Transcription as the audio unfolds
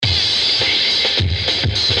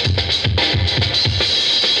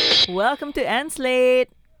Welcome to Enslate.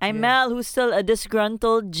 I'm Yeah. Mel, who's still a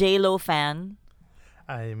disgruntled J-Lo fan.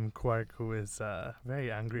 I'm Quark, who is very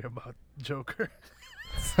angry about Joker.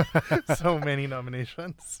 So many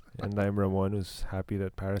nominations. And I'm Ramon, who's happy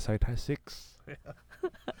that Parasite has 6.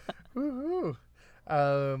 Woohoo!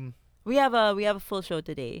 We have a full show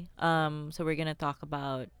today. So we're gonna talk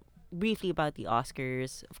briefly about the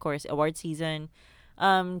Oscars, of course, award season.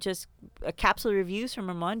 Just capsule reviews from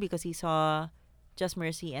Ramon because he saw Just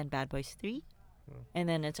Mercy and Bad Boys 3, and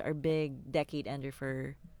then it's our big decade ender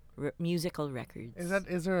for musical records.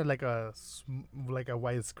 Is there like a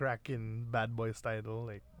wisecrack in Bad Boys title,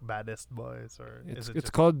 like Baddest Boys, or is it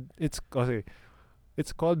just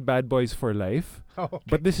It's called Bad Boys for Life, Oh, okay.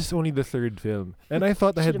 but this is only the 3rd film, and I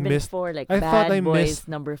thought I Should had have been missed. 4, like I thought Bad I Boys missed-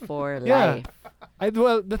 number 4 Yeah. life.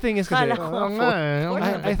 Well, the thing is, kasi, Kala ko Oo nga eh, oo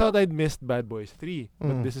nga. I thought I'd missed Bad Boys 3,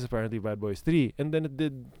 but Mm. this is apparently Bad Boys 3, and then it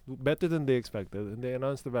did better than they expected, and they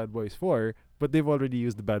announced the Bad Boys 4, but they've already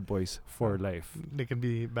used the Bad Boys for Life They can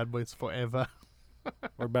be Bad Boys forever.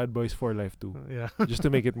 or Bad Boys for Life 2, Yeah. just to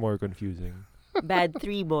make it more confusing. Bad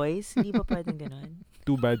 3 boys. Hindi pa pwedeng ganun.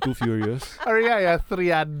 Too Bad, Too Furious. Or yeah,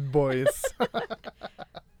 Triad Boys.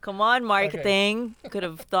 Come on, marketing. Could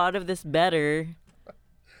have thought of this better.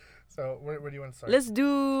 So where do you want to start? Let's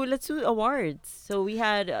do awards. So we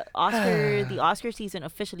had the Oscar season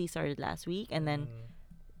officially started last week, and then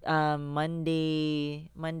Monday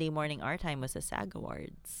morning our time was the SAG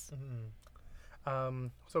Awards.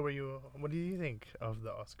 So what do you think of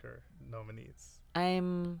the Oscar nominees?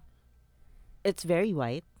 It's very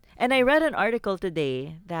white. And I read an article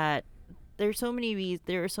today that there are so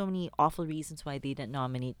many awful reasons why they didn't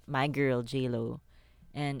nominate my girl J-Lo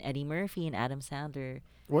and Eddie Murphy and Adam Sandler.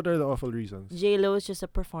 What are the awful reasons? J-Lo is just a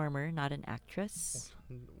performer, not an actress.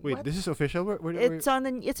 Wait, What? this is official? It's on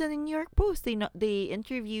the New York Post. They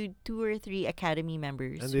interviewed 2 or 3 Academy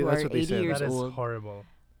members And who that's are what they 80 said. years That is old. horrible.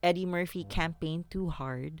 Eddie Murphy campaigned too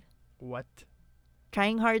hard. What?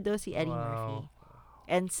 Trying hard though, si Eddie Wow. Murphy.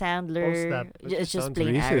 And Post Sandler that. That is just just sounds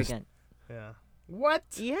plain racist. arrogant. Yeah. What?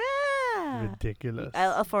 Yeah. Ridiculous.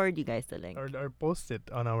 I'll forward you guys the link. Or post it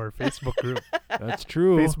on our Facebook group. That's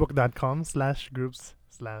true. Facebook.com/groups/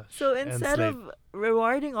 So instead Enslate. of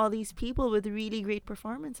rewarding all these people with really great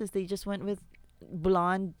performances, they just went with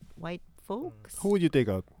blonde white folks. Who would you take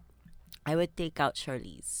out? I would take out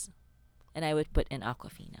Charlize, and I would put in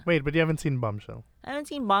Aquafina. Wait, but you haven't seen Bombshell. I haven't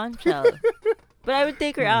seen Bombshell, but I would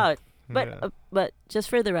take her out. Yeah. But just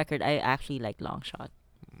for the record, I actually like Long Shot.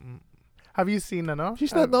 Have you seen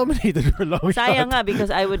She's not nominated for Long Sayang Shot. nga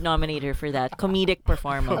because I would nominate her for that comedic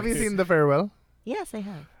performance. Have you seen The Farewell? Yes, I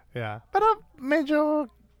have. Yeah. Pero medyo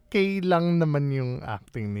kay lang naman yung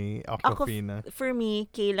acting ni Aquafina. For me,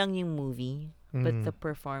 K lang yung movie, but Mhm. the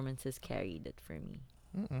performances carried it for me.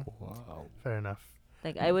 Mm-mm. Wow. Fair enough.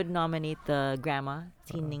 Like I would nominate the grandma,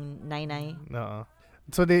 si Ning Nainay. No.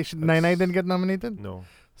 So Nainay didn't get nominated? No.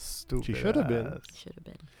 Stupid. She should have been. ass. Should have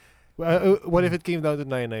been What if it came down to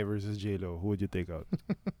Nainai versus J-Lo? Who would you take out?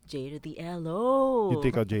 J to the L.O. You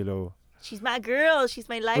take out J-Lo. She's my girl. She's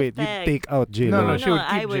my life Wait, you bag. take out J-Lo. No, she would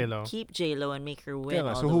I keep would J-Lo. keep J-Lo and make her win. Kaya nga,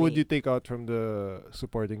 all so the who would way. you take out from the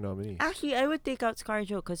supporting nominees? Actually, I would take out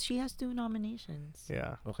ScarJo because she has 2 nominations.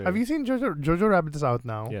 Yeah. Okay. Have you seen Jojo Rabbit is out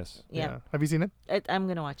now? Yes. Yeah. Have you seen it? I'm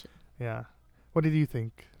gonna watch it. Yeah. What did you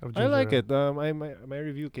think of Jojo I like Rabbit? it. My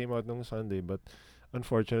review came out on Sunday, but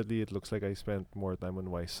unfortunately, it looks like I spent more time on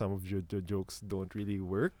why some of the jokes don't really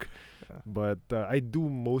work. Yeah. But I like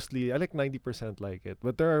 90% like it.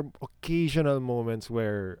 But there are occasional moments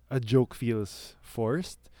where a joke feels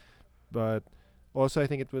forced. But also, I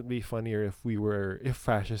think it would be funnier if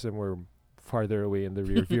fascism were farther away in the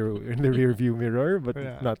rear view mirror, but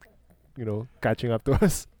Yeah. not, catching up to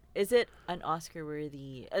us. Is it an Oscar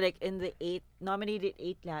worthy? Like in the 8 nominated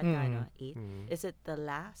 8 lahat nga, no? 8. Is it the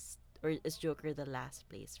last, or is Joker the last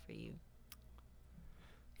place for you?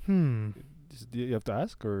 Do you have to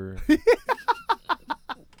ask, or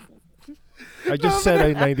I just said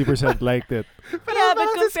I 90% liked it. Yeah, but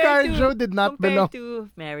Francis compared to- ScarJo did not belong. Compared to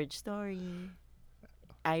Marriage Story,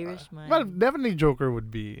 Irishman. Well, definitely Joker would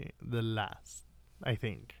be the last, I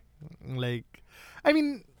think. Like, I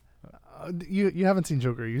mean, you haven't seen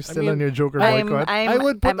Joker. You're still on mean, your Joker I'm, boycott. I'm, I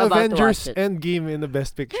would put I'm about to Avengers watch it. Endgame in the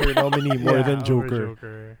Best Picture nominee more Yeah, than over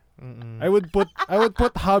Joker. Mm-mm. I would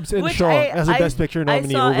put Hobbs and Which Shaw I- as a I- Best Picture I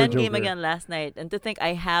nominee saw over Endgame Joker. again last night, and to think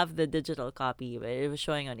I have the digital copy, but it was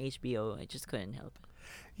showing on HBO. I just couldn't help it.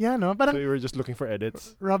 Yeah, no, So but you were just looking for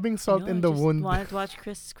edits. rubbing salt No, in I the just wound. wanted to watch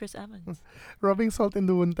Chris Evans. Rubbing salt in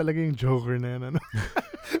the wound talaga yung Joker na yan. Ano?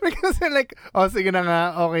 Because they're like, oh, sige na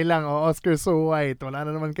nga, okay lang. Oh, Oscar so white. Wala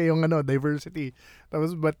na naman kayong diversity.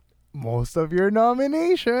 But most of your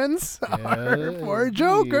nominations are Yeah, for indeed.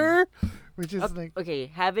 Joker, which is Okay,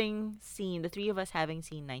 having seen the three of us having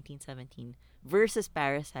seen 1917 versus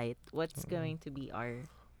Parasite, what's going to be our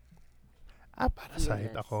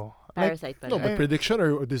Parasite Yes. ako. Parasite? No, but I- prediction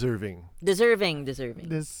or deserving? Deserving.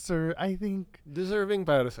 This, sir, I think Deserving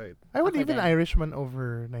Parasite. I would Okay, even then. Irishman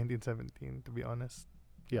over 1917, to be honest.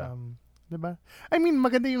 Yeah. Diba? I mean,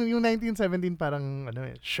 maganda yung 1917 parang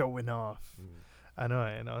showing off.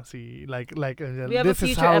 Si like We have this a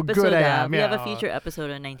is future how episode. good I am. We have a yeah, future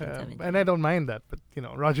episode on 1917. and I don't mind that, but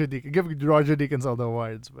Roger Deakins, give Roger Deakins all the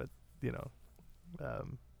awards, but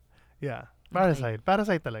yeah,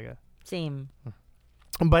 Parasite talaga. Same.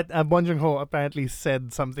 But Bong Joon-ho apparently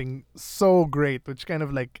said something so great, which kind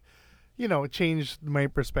of like, changed my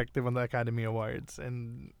perspective on the Academy Awards,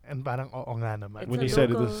 and parang oo nga naman. It's When a he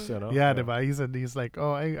said it local- was, Yeah, diba? He's like,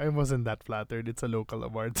 oh, I wasn't that flattered. It's a local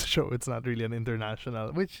awards show. It's not really an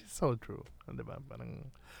international, which is so true. Diba?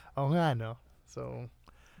 Parang, oh nga, no? So,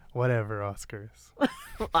 whatever, Oscars.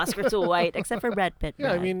 Oscar so white, except for Brad Pitt.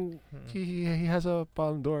 Yeah, I Brad. mean, he has a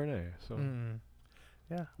Palme d'Or na eh, so.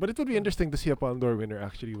 Yeah. But it would be interesting to see a Palme d'Or winner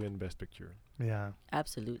actually win Best Picture. Yeah.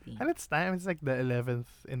 Absolutely. And it's time. It's like the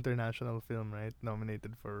 11th international film, right?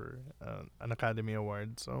 Nominated for an Academy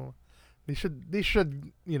Award. So, they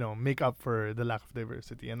should, make up for the lack of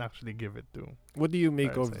diversity and actually give it to. What do you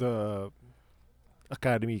make of Parasite. the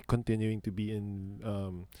Academy continuing to be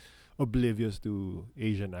oblivious to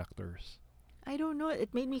Asian actors? I don't know.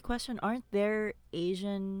 It made me question, aren't there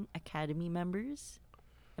Asian Academy members?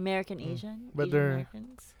 American Asian? But Asian they're-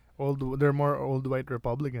 Americans? They're more old white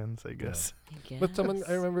Republicans, I guess. I guess. But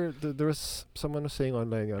I remember there was someone was saying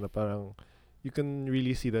online na parang you can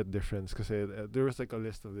really see that difference kasi there was like a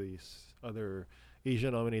list of these other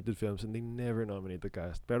Asian nominated films and they never nominate the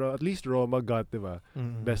cast. Pero at least Roma got, diba?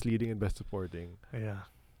 Best leading and best supporting. Yeah.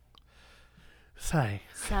 Sigh.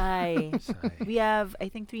 Sigh. We have, I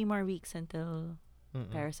think, 3 more weeks until Mm-mm.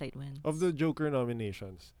 Parasite wins. Of the Joker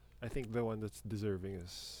nominations, I think the one that's deserving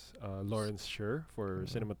is Lawrence Sher for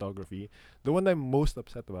cinematography. The one I'm most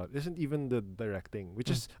upset about isn't even the directing, which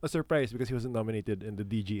is a surprise because he wasn't nominated in the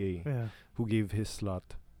DGA, Yeah. who gave his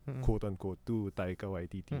slot, Mm-mm. quote unquote, to Taika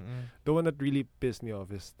Waititi. Mm-mm. The one that really pissed me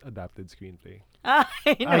off is adapted screenplay, I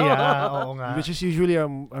know. Yeah, oo nga. which is usually a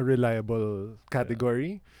reliable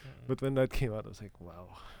category. But when that came out, I was like, wow.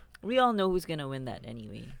 We all know who's gonna win that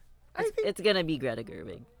anyway. I think It's gonna be Greta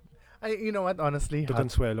Gerwig. you know what, honestly, The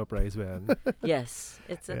Consuelo Prize, man. Yes,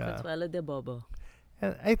 it's a Yeah. Consuelo de Bobo.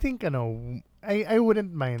 I think I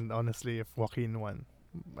wouldn't mind, honestly, if Joaquin won.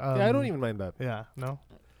 Yeah, I don't even mind that. Yeah, no.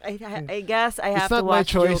 I guess I have It's to not my watch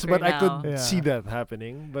choice, Joker but I could now. Yeah. see that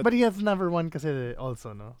happening. But he has never won kasi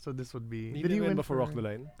also, no? So this would be... He didn't win before Walk the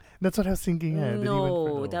Line. That's what I was thinking. Yeah. Did he win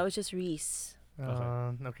for No, that was just Reese.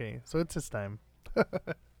 Okay, so it's his time.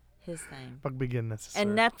 His time. Pagbigyan na si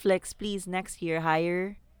And Sir. Netflix, please next year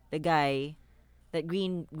hire the guy that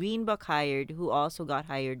Green Book hired, who also got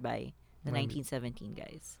hired by the Maybe. 1917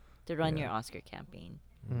 guys to run Yeah. your Oscar campaign.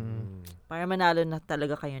 Mm. Para manalo na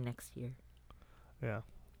talaga kayo next year. Yeah.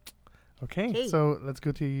 Okay, Okay. so let's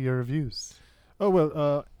go to your reviews. Oh,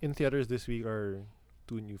 well, in theaters this week are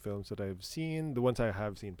 2 new films that I've seen. The ones I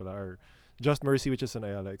have seen pala are Just Mercy, which is an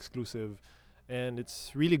Ayala exclusive, and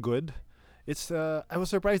it's really good. It's I was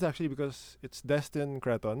surprised actually because it's Destin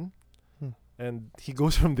Cretton, and he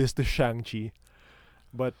goes from this to Shang-Chi,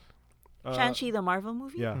 but Shang-Chi, the Marvel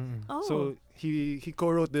movie? yeah. Mm. Oh. So he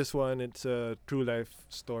co-wrote this one. It's a true life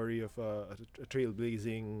story of a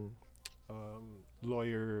trailblazing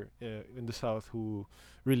lawyer in the South who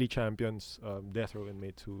really champions death row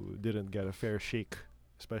inmates who didn't get a fair shake,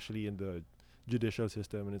 especially in the judicial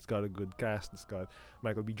system. And it's got a good cast. It's got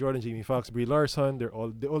Michael B. Jordan, Jamie Foxx, Brie Larson. They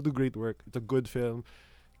all do great work. It's a good film,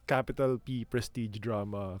 capital P prestige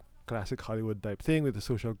drama, classic Hollywood type thing with a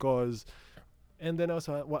social cause. And then I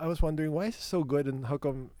was wondering why is it so good and how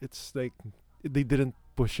come it's like they didn't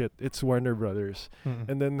push it. It's Warner Brothers. Mm.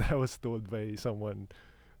 And then I was told by someone,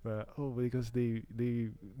 because they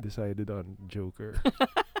decided on Joker.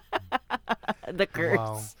 The curse.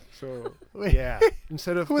 Wow. So Wait. yeah,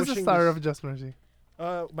 instead of Who was the pushing star this- of Just Mercy?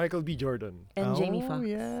 Michael B. Jordan. And Jamie Oh, Foxx.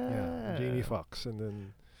 Yeah. Jamie Foxx, and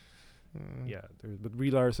then Mm. but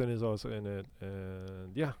Brie Larson is also in it,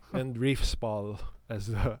 and and Rafe Spall as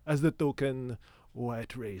the token white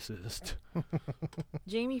racist.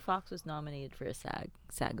 Jamie Foxx was nominated for a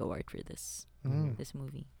SAG award for this Mm.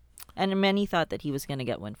 movie. And many thought that he was going to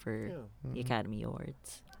get one for Yeah. the Academy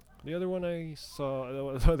Awards. The other one I saw,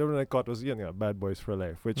 the other one I caught was Bad Boys for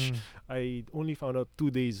Life, which Mm. I only found out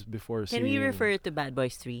 2 days before Can seeing. we refer to Bad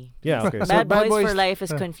Boys 3? Yeah, okay. So Bad Boys for Life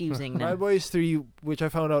is confusing now. Bad Boys 3, which I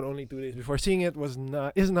found out only 2 days before seeing it,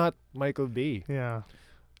 is not Michael Bay, Yeah.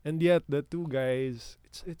 and yet the two guys,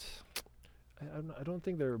 I don't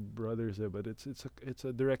think they're brothers there, but it's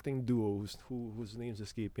a directing duo whose names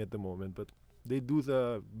escape me at the moment, but they do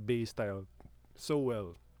the Bay style so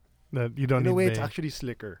well. That you don't In a need way, it's Bay. actually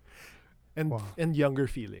slicker, and Wow. and younger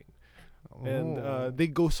feeling. And Oh. they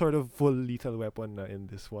go sort of full Lethal Weapon in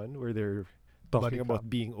this one, where they're Buddy talking about cop.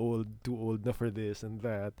 being old, too old na for this and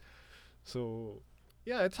that. So,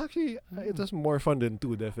 yeah, it's actually it was more fun than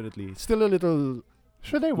 2, definitely. It's still a little.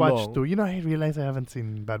 Should I watch long. 2? You know, I realize I haven't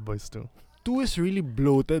seen Bad Boys 2. 2 is really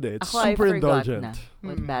bloated. It's Ako, I super forgot indulgent. na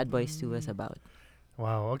what Mm. Bad Boys 2 was about.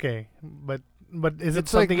 Wow. Okay. But is it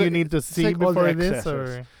It's like something the- you need to it's see like all the before this, excesses.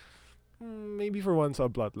 or? Maybe for one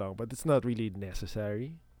subplot lang, but it's not really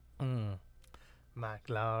necessary.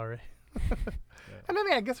 McLaren. And then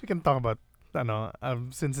I guess we can talk about,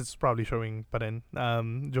 since it's probably showing pa rin,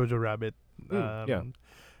 Jojo Rabbit. Yeah.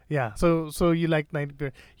 Yeah. So you like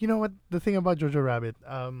 90. You know what? The thing about Jojo Rabbit,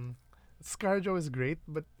 ScarJo is great,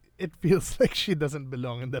 but it feels like she doesn't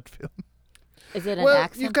belong in that film. Is it an Well,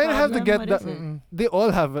 accent you kinda have to problem? get What that- is it? Mm-mm. They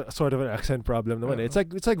all have a sort of an accent problem. Naman eh.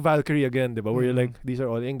 It's like Valkyrie again, diba? Where you're Mm. like, these are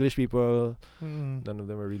all English people. Mm-mm. None of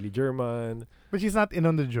them are really German. But she's not in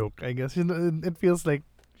on the joke, I guess. It feels like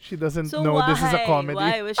she doesn't So know why? this is a comedy.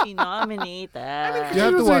 Why was she nominated? I mean, 'cause You she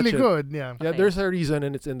have was to watch really it. good. Yeah. Yeah, Okay. there's a reason,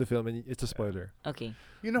 and it's in the film, and it's a spoiler. Okay.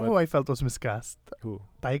 You know But- who I felt was miscast? Who?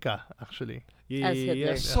 Taika, actually. Yeah, As Hitler.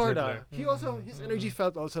 yeah, As sorta. Hitler. He also his energy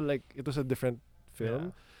felt also like it was a different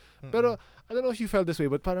film. Yeah. Pero I don't know if you felt this way,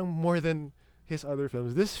 but parang more than his other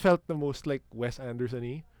films, this felt the most like Wes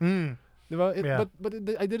Anderson-y. Mm. Diba? Yeah. But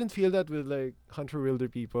I didn't feel that with like Hunt for Wilder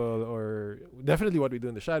People or definitely What We Do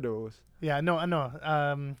in the Shadows. Yeah, no.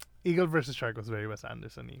 Eagle versus Shark was very Wes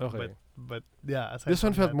Anderson-y. Okay. But yeah, aside This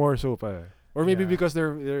one from felt that- more so pa. Or maybe Yeah. because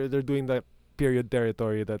they're doing that period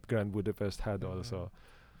territory that Grand Budapest had Mhm. also.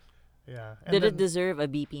 Yeah. And Did it then- deserve a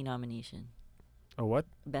BP nomination? Oh, what?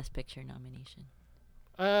 Best Picture nomination.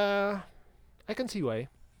 I can see why.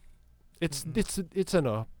 It's Mhm. it's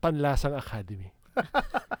panlasang academy.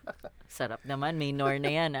 Sarap naman. May nor na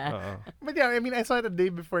yan, ah. Oo. But yeah, I mean, I saw it a day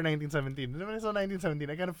before 1917. And when I saw 1917,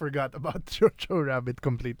 I kind of forgot about Jojo Rabbit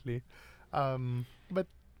completely. But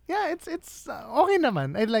yeah, it's okay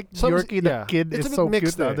naman. I like Yorkie the kid it's is a bit so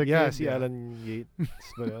mixed cute. The eh. other Yeah, kid, si Alan Yates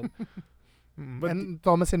ba yun? But and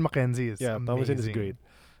Thomasin McKenzie is Yeah, amazing. Thomasin is great.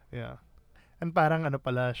 Yeah. And parang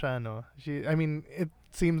pala siya, no? I mean, it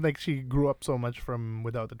seems like she grew up so much from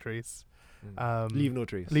Without a Trace. Leave No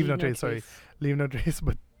Trace. Leave No Trace, sorry. Leave No Trace,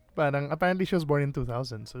 but parang apparently she was born in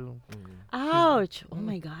 2000, so... Ouch! Oh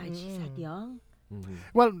my God, she's that Mm. young?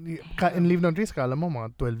 Well, in Damn. Leave No Trace, kala mo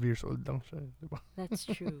mga 12 years old lang siya, di ba? That's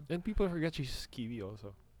true. And people forget she's Kiwi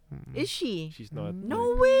also. Is she? She's not.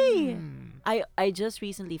 No way! I just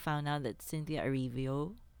recently found out that Cynthia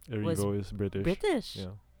Erivo Erivo is British. British.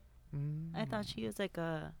 Yeah. I thought she was like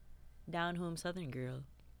a down-home Southern girl.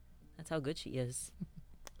 That's how good she is.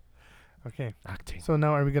 Okay, Acting. so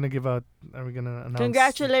now are we gonna announce...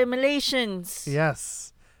 Congratulations!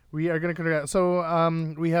 Yes. We are gonna so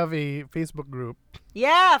we have a Facebook group,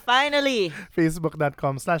 Yeah, finally!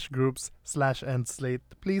 facebook.com/groups/endslate.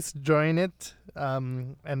 Please join it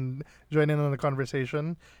and join in on the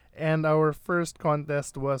conversation. And our first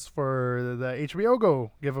contest was for the HBO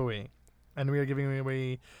Go giveaway. And we are giving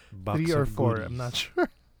away Box 3 or of 4, goodies. I'm not sure.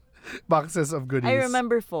 Boxes of goodies. I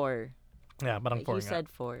remember 4. Yeah, parang 4 You nga. said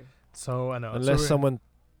 4. So, Unless someone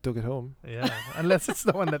took it home. Yeah, unless it's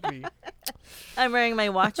the one that we... I'm wearing my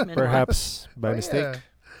Watchmen. Perhaps by Oh, mistake. yeah.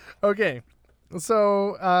 Okay.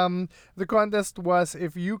 So, the contest was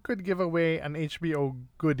if you could give away an HBO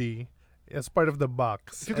goodie as part of the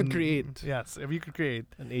box. If you could create. Yes, if you could create.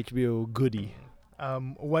 An HBO goodie.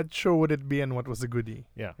 What show would it be and what was the goodie?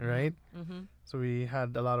 Yeah. Right? Mm-hmm. So we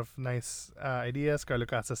had a lot of nice ideas. Carlo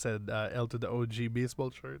Casa said L to the OG baseball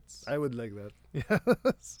shirts. I would like that.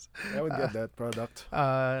 Yes. I would get that product.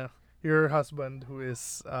 Your husband, who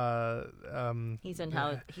is He's a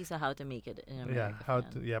how to make it in America.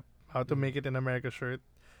 yeah, how to make it in America shirt.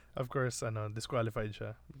 Of course, disqualified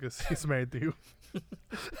siya because he's married to you.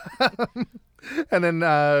 And then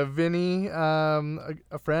Vinny,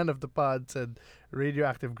 a friend of the pod, said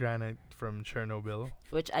radioactive granite from Chernobyl.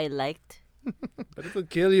 Which I liked. But it would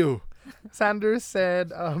kill you. Sanders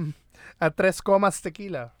said a Tres Comas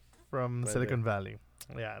tequila from Pwede. Silicon Valley.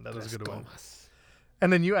 Yeah, that was a good one. Comas.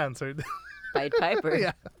 And then you answered. Pied Piper.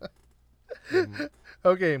 Yeah.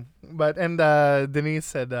 Okay, and Denise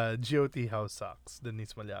said GOT House sucks.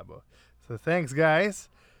 Denise Malyabo. So thanks, guys.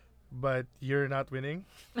 But you're not winning.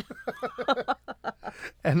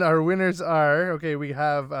 And our winners are, okay, we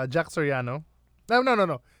have Jack Soriano.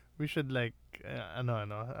 No. We should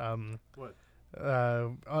What?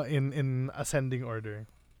 in ascending order.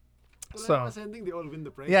 Well, So- I'm ascending, they all win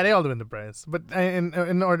the prize. Yeah, they all win the prize. But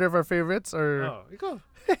in order of our favorites, or Oh, ikaw.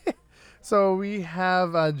 so we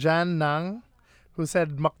have Jan Nang, who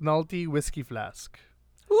said McNulty whiskey flask.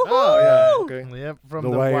 Oh, yeah. Okay. Yep, from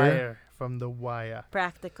The the Wire. wire. From the wire.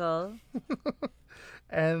 Practical.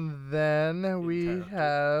 And then we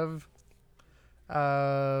have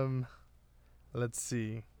let's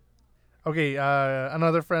see. Okay,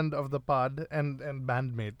 another friend of the pod and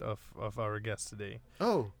bandmate of our guest today.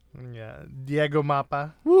 Oh. Yeah, Diego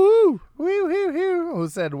Mapa, Woo! who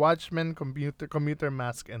said Watchmen, commuter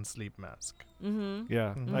mask, and sleep mask. Mm-hmm.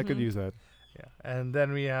 Yeah, I could Mhm. use that. Yeah, and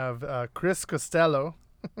then we have Chris Costello,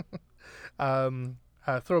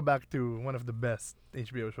 throwback to one of the best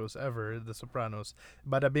HBO shows ever, The Sopranos.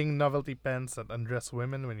 Bada bing novelty pens that undress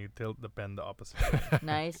women when you tilt the pen the opposite way.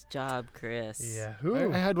 Nice job, Chris. Yeah,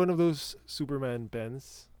 I had one of those Superman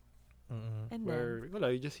pens Mm-mm. And where then,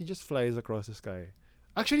 wala, he just flies across the sky.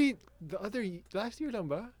 Actually, last year lang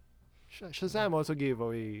ba? Shazam also gave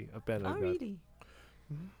away a pen like oh, really?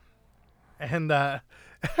 And that.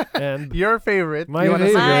 And your favorite, My you wanna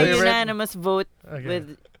say favorite. My your unanimous vote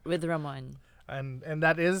Okay. with Ramon. and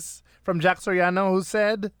that is from Jack Soriano, who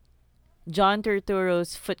said, John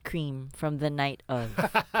Turturro's foot cream from the night of.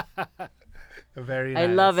 "Very I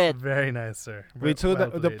nice. love it. Very nice, sir." wait, so Well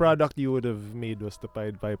the played. product you would have made was the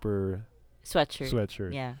Pied Piper Sweatshirt.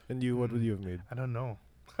 sweatshirt. Yeah. And you, what would you have made? I don't know.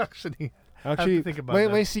 Actually, Actually, think about my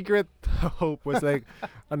that. secret hope was like,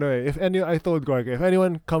 I told Gorka, if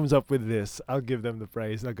anyone comes up with this, I'll give them the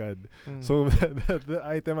prize agad. Mm. So the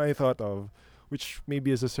item I thought of, which maybe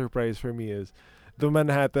is a surprise for me, is the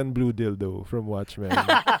Manhattan Blue Dildo from Watchmen.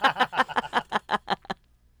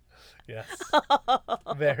 Yes,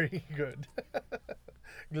 very good.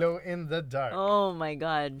 Glow in the dark. Oh my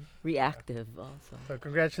God. Reactive also. So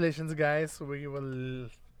congratulations, guys. We will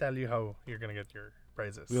tell you how you're gonna get your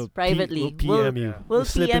prizes. Privately. We'll PM you. Yeah. We'll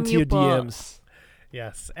slip PM into you your po. DMs.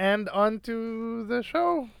 Yes, and on to the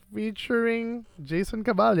show featuring Jason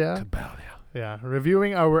Cabalya. Cabalya. Yeah,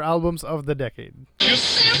 reviewing our albums of the decade.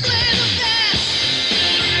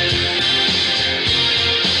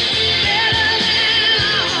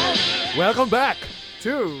 Welcome back.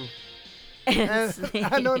 Two. And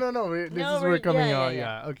No. This No, is we're coming yeah, out.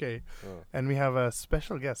 yeah. Yeah, okay. Oh. And we have a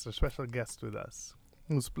special guest with us,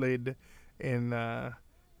 who's played in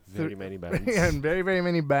Very many bands. and very very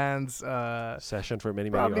many bands. Session for many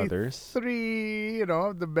Probably others. Three,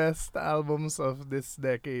 the best albums of this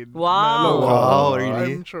decade. Wow. Wow, I'm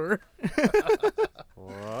really? sure.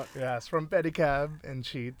 What? Yes, from Pedicab and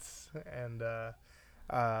Cheats and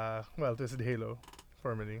Twisted Halo,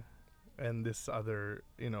 formerly, and this other,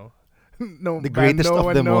 no, The band greatest no of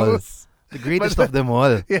one them all. knows. The greatest of them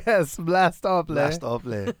all. Yes, Blast Off, Last off,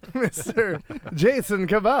 le. Mr. Jason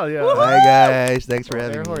Cabalya. Hi guys, thanks for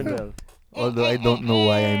Air having me. Hornell. Although I don't know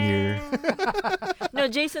why I'm here. No,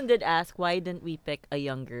 Jason did ask, why didn't we pick a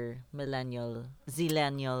younger millennial,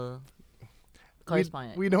 zillennial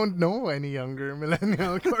correspondent? We don't know any younger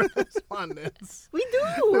millennial correspondents. We do.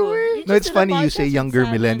 No way. You No, just it's did a funny you podcast say with younger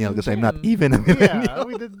Sam millennial and because I'm not Jim. even a millennial. Yeah,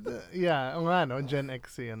 we did. Gen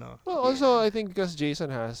X, Well, also I think because Jason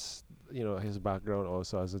has, his background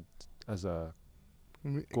also as a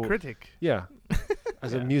Cool. critic. yeah,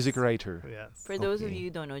 as a Yes. music writer. Yes. For those of Okay. you who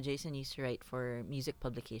don't know, Jason used to write for music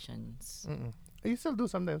publications. Mm-mm. I still do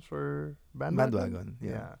sometimes for Bandwagon. Bandwagon,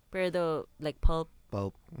 yeah. Pero like pulp.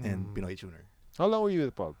 Pulp and Mm. Pinoy Tuner. How long were you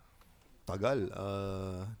with Paul? Tagal.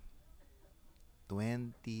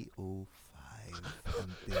 2005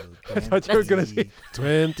 until I thought you were gonna say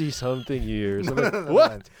 20-something years. I'm like,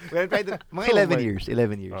 what? Well, mga Oh 11 my- years.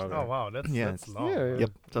 11 years. Okay. Oh wow, that's Yeah. that's long. Yeah, yeah.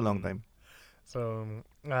 Yep, it's a long time. So,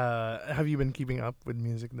 have you been keeping up with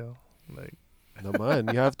music though? Like,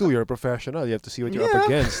 Naman, you have to. You're a professional. You have to see what you're Yeah. up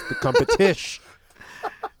against. The competition.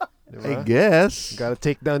 I guess. You gotta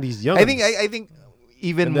take down these young. I think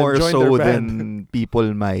even And then more join so their than people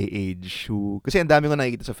my age who kasi ang dami ko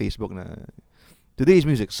nakikita sa Facebook na today's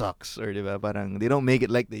music sucks or diba parang they don't make it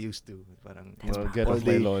like they used to. Parang Well, get or off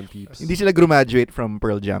my they- lawn, peeps. hindi sila graduate from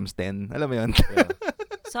Pearl Jam's 10. Alam mo 'yun? Yeah.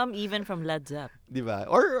 Some even from Led Zepp. Diba?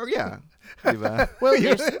 Or yeah. Diba? Well,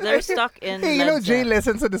 they're stuck in hey, Led Jay Zepp.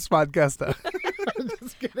 listens to this podcast.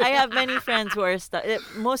 Just kidding. I have many friends who are stuck,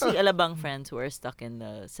 mostly Alabang friends who are stuck in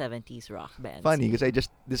the 70s rock bands. Funny because I just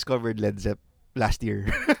discovered Led Zepp last year.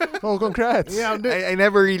 Oh, congrats. Yeah, I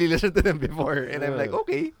never really listened to them before, and I'm like, Yeah.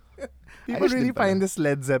 okay. people Ayos really din pala. find this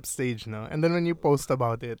Led Zepp stage, no? And then when you post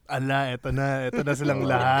about it, ito na silang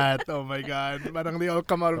Oh. lahat. Oh my God. Parang they all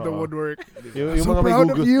come out of the Oo. woodwork. Yung So mga may proud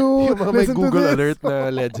of Google, you. yung mga may Listen to Google this. alert na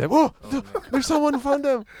Led Zepp. Oh, Oh, there's someone who found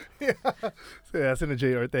them. So, yeah, sina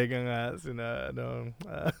Jay Ortega nga, sina,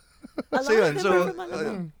 A So lot yun, of them so are from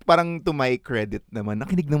Malamang. parang to my credit naman,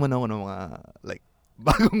 nakinig naman ako ng mga like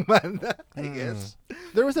bagong banda, I Mm. guess.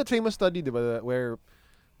 There was that famous study, diba, where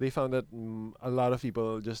they found that a lot of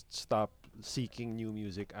people just stop seeking new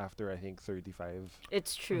music after, I think, 35.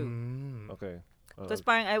 It's true. Okay. Because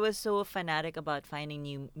parang I was so fanatic about finding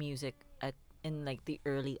new music in like the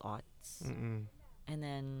early aughts. And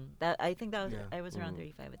then I think that was Yeah. I was around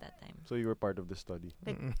Mm. 35 at that time. So you were part of the study.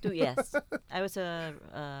 Like 2 yes. I was a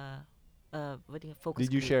what do you focus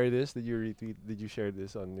Did you group. share this? Did you retweet? Did you share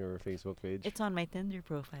this on your Facebook page? It's on my Tinder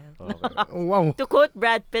profile. Oh, okay. Wow. To quote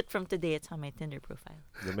Brad Pitt from today, it's on my Tinder profile.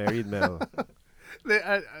 The Married Mel.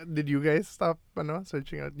 Did you guys stop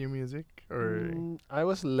searching out new music? Or I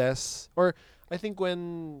was less, or I think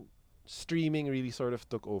when streaming really sort of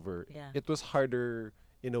took over, Yeah. it was harder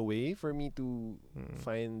in a way for me to Mm.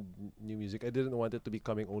 find new music. I didn't want it to be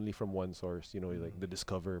coming only from one source, like the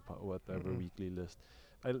Discover whatever Mm-mm. weekly list.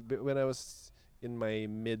 When I was in my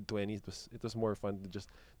mid-20s, it was more fun to just,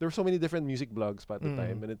 there were so many different music blogs at the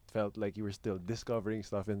time, and it felt like you were still discovering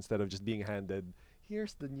stuff instead of just being handed,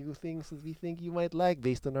 here's the new things that we think you might like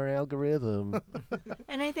based on our algorithm.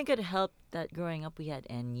 And I think it helped that growing up we had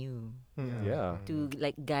NU Yeah. to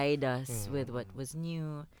like guide us with what was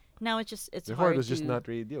new. Now it's Therefore, hard it was just to, not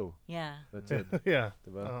radio. yeah. That's it. Yeah.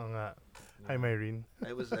 Diba? Oo nga. Hi, Myrene.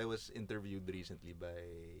 I was interviewed recently by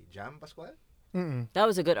Jam Pascual. That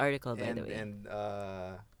was a good article by the way. And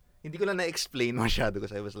hindi ko lang na-explain masyado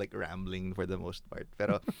because I was like rambling for the most part.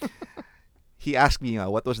 Pero he asked me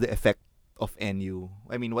what was the effect of NU.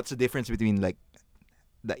 I mean, what's the difference between like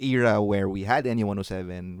the era where we had NU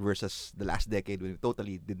 107 versus the last decade when we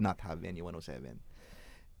totally did not have NU 107.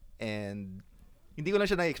 And hindi ko lang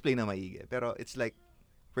siya na-explain na maigi. Pero it's like,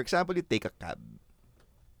 for example, you take a cab.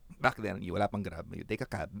 Back then, wala pang Grab. You take a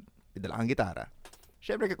cab, pidala kang gitara.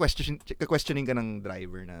 Siyempre, questioning ka ng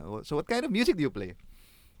driver na, so what kind of music do you play?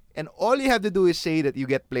 And all you have to do is say that you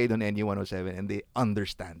get played on NU 107 and they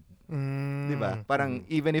understand. Diba? Parang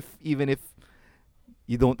even if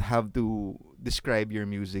you don't have to describe your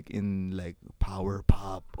music in like power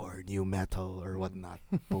pop or new metal or whatnot.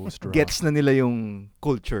 Post-rock. Gets na nila yung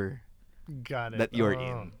culture Got it. that you're Oh.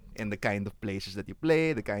 in and the kind of places that you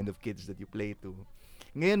play, the kind of kids that you play to.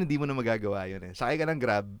 Ngayon, hindi mo na magagawa yun eh. Sakay ka ng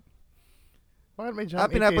Grab. Bakit may Jam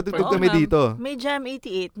 88 Pinapatugtog pa? kami ma'am. dito. May Jam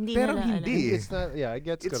 88, hindi Pero nila hindi alam. eh. It's not, yeah, it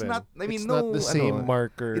gets It's ko rin. not, I mean, it's no, not the same ano,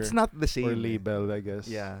 marker It's not the same. or label, I guess.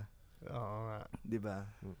 Yeah. Oo nga. Diba?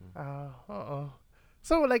 Oo.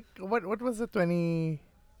 So, like, what was the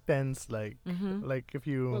 2010s like? Mhm. Like, if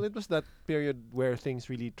you... Well, it was that period where things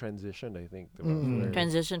really transitioned, I think. Diba? Mm. Where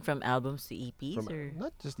Transition from albums to EPs from, or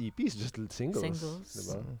not just EPs, just singles. Singles.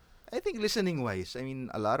 Diba? I think listening-wise, I mean,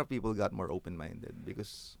 a lot of people got more open-minded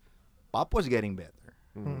because pop was getting better.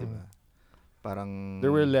 Mm. Diba? Parang...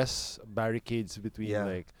 There were less barricades between Yeah.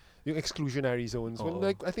 like yung exclusionary zones. When, Oo.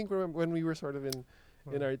 like I think when we were sort of in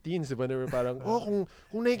our teens, diba, they were parang kung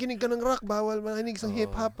nakikinig ka ng rock, bawal makinig sa Oo.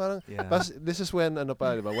 hip hop, parang Yeah. pas, this is when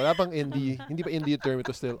diba, wala pang indie, hindi pa indie term, it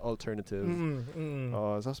was still alternative.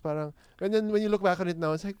 So it's parang, and then when you look back on it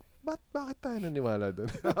now, it's like, bakit tayo naniwala doon?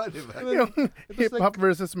 Diba? Yung It was hip-hop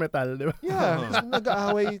versus metal, di ba? Yeah, kasi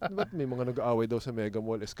nag-aaway, ba't may mga nag-aaway daw sa Mega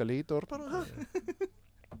Mall escalator? Parang, ha?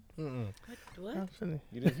 what? Actually.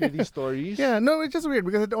 You didn't hear these stories? Yeah, no, it's just weird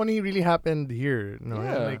because it only really happened here. No,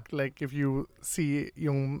 Yeah. like if you see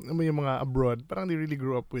yung mga abroad, parang they really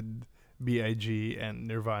grew up with B.I.G. and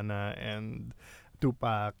Nirvana and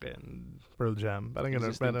Tupac and Pearl Jam. Parang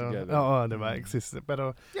ganun. Existing Pero, together. oo, diba? Exist.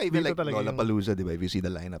 Pero, Yeah, even dito like talaga yung- Lollapalooza, diba? If you see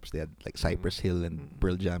the lineups, they had like Cypress Hill and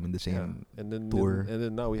Pearl Jam in the Yeah. same... And then tour. and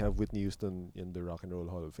then now we have Whitney Houston in the Rock and Roll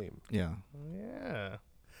Hall of Fame. Yeah. yeah.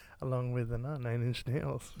 Along with Nine Inch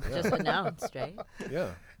Nails. Just announced, right?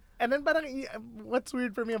 Yeah. And then parang, what's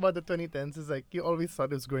weird for me about the 2010s is like, you always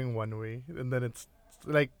thought it was going one way. And then it's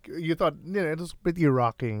like, you thought, it was pretty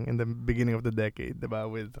rocking in the beginning of the decade, diba?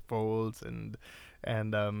 With Folds and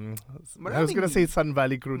I was gonna say Sun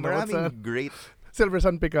Valley Crew. No, what's Maraming great Silver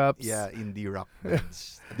Sun Pickups. indie rock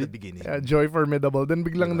bands at the beginning. Joy Formidable. Then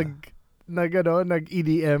biglang Diba? nag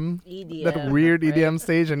EDM. EDM. That weird right? EDM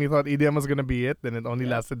stage, and you thought EDM was gonna be it. Then it only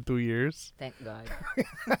Yeah. lasted 2 years. Thank God.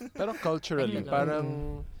 Pero culturally, Thank you, Lord. parang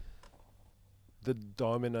the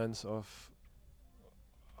dominance of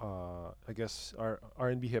I guess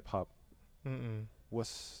R&B hip hop Mm-mm.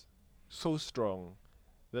 was so strong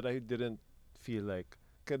that I didn't feel like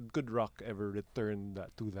could rock ever return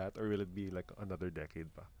to that, or will it be like another decade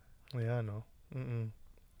pa? Yeah, no. Mm-mm.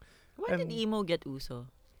 When did And- emo get uso?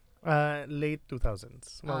 Late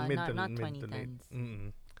 2000s. Well, mid to not mid to late. 2010s.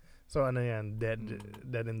 Mm-mm. So ano yan, dead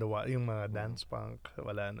in the wild. Yung mga Mm. dance punk,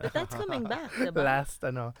 wala na. But that's coming back, diba? Last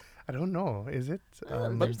ano, I don't know, is it?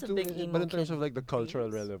 There's a big emo but in terms kid of like the cultural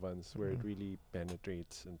phase. relevance, where it Mhm. really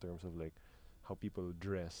penetrates in terms of like how people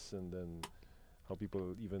dress, and then how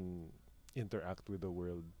people even interact with the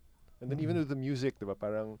world, and then even Mhm. with the music, diba?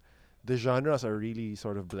 Parang the genres are really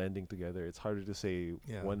sort of blending together. It's harder to say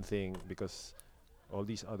Yeah. one thing because all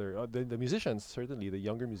these other the musicians, certainly the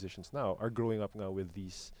younger musicians now, are growing up now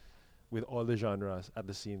with all the genres at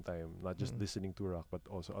the same time, not just Mm. listening to rock but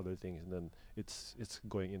also other things, and then it's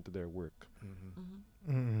going into their work. Mhm.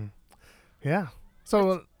 Mm-mm. Yeah.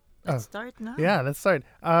 So Let's start now. yeah, let's start.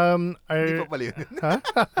 Hindi Are, pa pala yun. huh?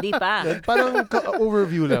 Di pa. Parang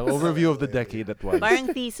overview of the decade that was.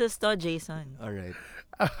 Parang thesis to, Jason. Alright.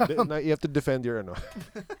 You have to defend your ano.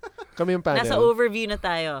 Kami yung panel. Nasa overview na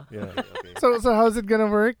tayo. Yeah, okay. so how's it gonna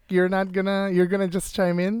work? You're gonna just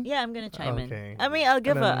chime in? Yeah, I'm gonna chime Okay. in. I mean, I'll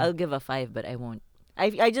give And then- I'll give a 5, but I won't.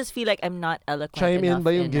 I just feel like I'm not eloquent Chime in enough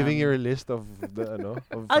by yung giving um, your list of the ano.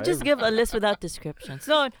 Of I'll just five? give a list without descriptions.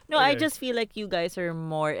 No, I Okay. just feel like you guys are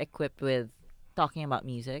more equipped with talking about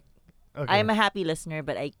music. Okay. I'm a happy listener,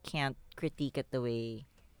 but I can't critique it the way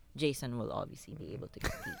Jason will obviously be able to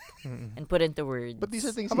critique Mm-mm. and put into words. But these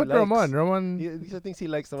are things How he about likes. Ramon? These are things he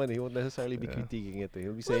likes naman. He won't necessarily be Yeah. critiquing it.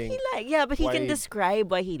 He'll be Well, saying, he why- but he can describe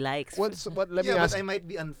why he likes. what let me Yeah, ask. but I might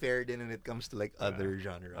be unfair then when it comes to like other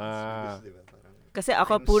genres. Ah. Because, diba, parang- Kasi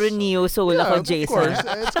ako I'm puro so- neo soul Yeah, ako, of Jason. course.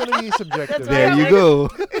 It's gonna be subjective. That's There why you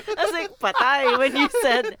go. I was like, patay when you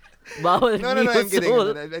said bawal No, neo I'm kidding.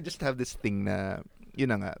 soul. I just have this thing na,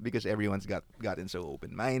 yun na nga, because everyone's gotten so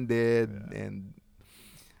open-minded, and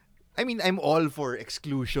I mean, I'm all for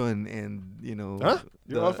exclusion and, you know. Huh?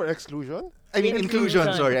 You're the- all for exclusion? I mean, inclusion,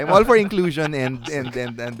 Inclusion. sorry. I'm all for inclusion and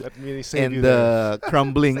Let me save and you there. the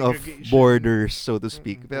crumbling of Segregation. borders, so to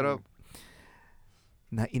speak. Mm-mm. Pero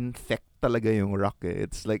na-infect talaga yung rock eh.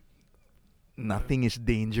 It's like nothing is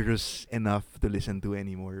dangerous enough to listen to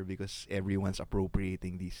anymore because everyone's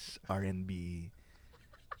appropriating these R&B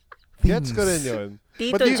Gets things. ko rin yun.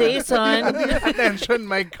 Tito But you- Jason. Attention,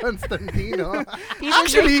 Mike Constantino. Tito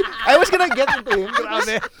Actually, I was gonna get into him.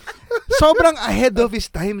 Grabe. Sobrang ahead of his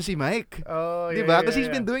time si Mike. Oh, yeah, Diba? yeah, Because he's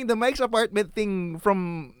yeah. been doing the Mike's Apartment thing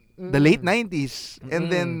from the late 90s. And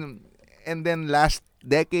then last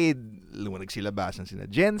decade, lumunag sila basan sina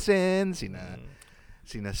Jensen,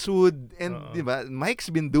 sina Sud, and Oo. 'di ba? Mike's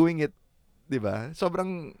been doing it, 'di ba?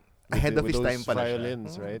 Sobrang ahead of With his those time pala siya.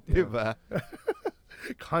 violins, right? 'Di ba?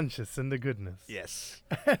 Conscious in the goodness. Yes.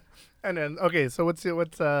 And then okay, so should We'll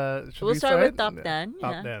we start with top 10.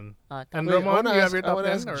 Top Yeah. 10. Oh, top And Wait, Ramon, I you wanna have your ask- I top wanna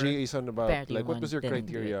 10 ask or? Jason about like what was your 31 didn't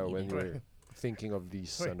do criteria it when you either. were thinking of these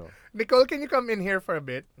Wait. ano? Nicole, can you come in here for a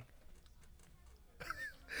bit?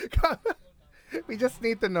 We just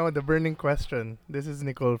need to know the burning question. This is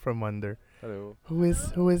Nicole from Wonder. Hello. Who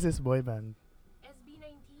is this boy band?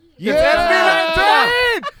 SB19.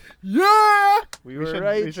 Yeah! Yeah! We We were should,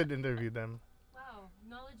 right. we should interview them. Wow,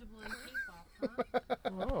 knowledgeable in K-pop,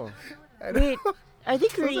 huh? Oh, Wait, are they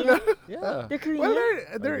Korean? yeah. They're Korean? Well,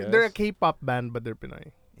 they're a guess. K-pop band, but they're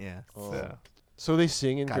Pinoy. Yeah. Oh. Yeah. So they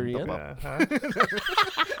sing in Kanto Korean? pop. Yeah, huh?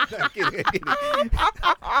 I'm kidding, I'm kidding.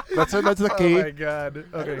 That's the Oh K. my god.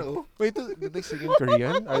 I Okay. don't know. Wait, did they sing in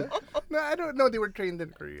Korean? No, I don't know. They were trained in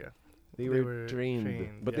Korea. They They were were trained,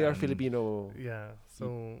 trained, but they yeah. are Filipino. Yeah.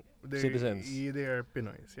 So Citizens. They are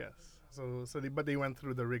Pinoys. Yes. But they went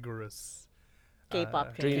through the rigorous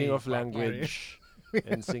K-pop Training of K-pop language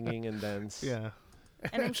and singing and dance. Yeah.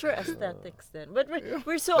 And I'm sure aesthetics then. But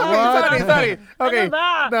we're so What? out of Sorry. topic. Okay. Ano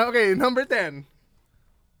ba? No, okay. Number 10.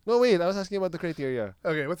 No, wait. I was asking about the criteria.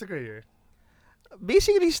 Okay. What's the career?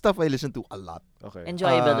 Basically stuff I listen to a lot. Okay.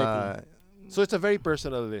 Enjoyability. So it's a very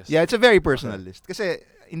personal list. Yeah, it's a very personal list. Kasi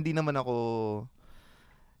hindi naman ako.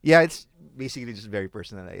 Yeah, it's basically just very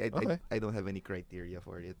personal. Okay. I don't have any criteria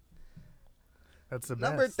for it. That's the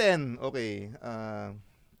Number best. 10, okay.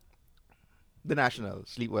 The National,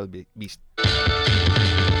 Sleep Well Beast.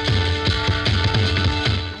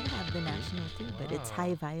 I have the national too, but it's Wow.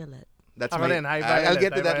 High Violet. That's Ako my. rin, High I'll Violet, get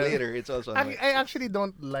to High that Violet. later. It's also. on my- I actually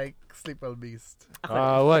don't like Sleepwell Beast.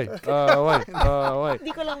 Why? Why?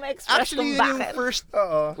 Hindi ko lang ma-express Actually, kung yun yung bakit. first.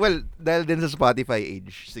 Oo. Well, dahil din sa Spotify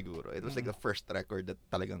age, siguro. It was like the first record that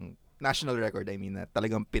talagang, national record, I mean, na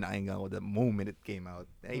talagang pinakinggan ko the moment it came out.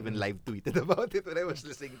 I even live tweeted about it when I was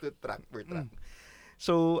listening to it track per track.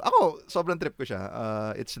 So, ako, sobrang trip ko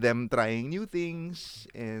siya. It's them trying new things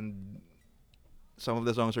and some of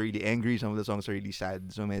the songs are really angry, some of the songs are really sad.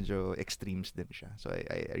 So, medyo extremes din siya. So,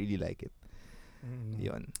 I really like it.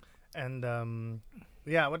 Yun. And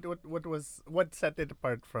yeah, what set it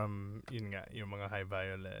apart from yun nga, yung mga High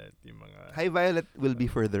Violet, yung mga High Violet will be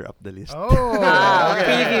further up the list. Oh.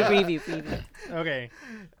 Okay. Preview. Okay.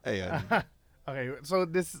 Ayun. Okay, so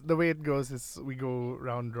the way it goes is we go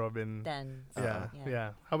round robin. 10. Yeah, Yeah. yeah.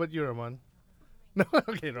 How about you, Ramon? No,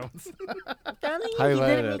 okay, Rams. I'm telling you, High he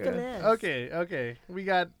didn't Violet. make a list. Okay. We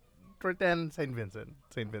got for 10 Saint Vincent.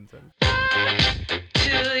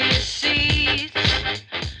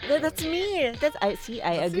 That's me.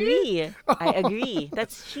 I agree. I agree.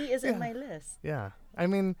 She is in my list. Yeah. I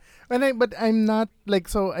mean, but I'm not like,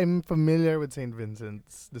 so I'm familiar with Saint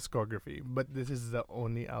Vincent's discography, but this is the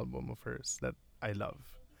only album of hers that I love.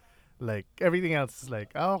 Like everything else is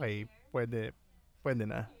like, okay, pwede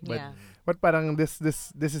na. But Yeah. but parang this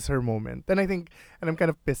is her moment. And I'm kind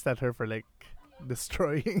of pissed at her for like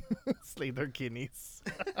destroying Slater Kinney's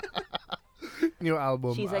new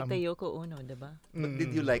album. She's like the Yoko Ono, diba? But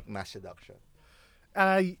did you like Mass Seduction?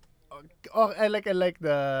 I like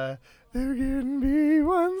the there can be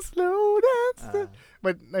one slow dance.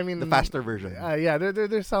 But I mean The faster version. yeah,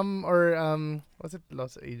 there's some, or was it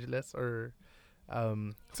Los Angeles or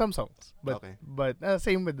some songs. But Okay. but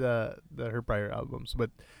same with the her prior albums. But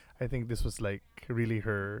I think this was like really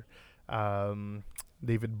her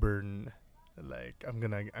David Byrne, like I'm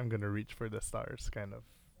gonna reach for the stars kind of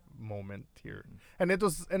moment here. And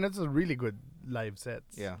it's a really good live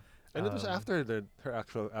sets. Yeah. And it was after her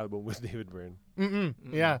actual album with David Byrne.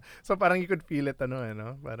 Yeah. So parang you could feel it,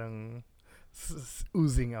 parang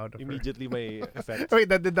oozing out of Immediately may effect. her. Wait,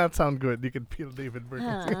 that did not sound good. You could feel David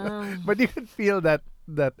Byrne. But you could feel that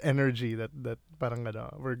energy that parang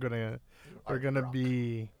we're gonna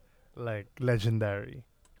be like legendary.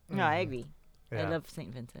 No, I agree. Yeah. I love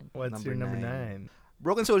St. Vincent. What's Number your number 9? 9?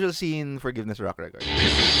 Broken Social Scene, Forgiveness Rock Record.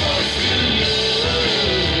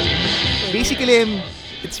 Basically,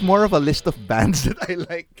 it's more of a list of bands that I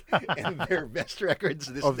like and their best records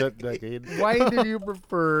this Of that decade. decade. Why do you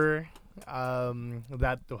prefer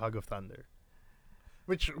that to Hug of Thunder?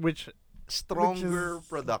 Which Stronger Which is-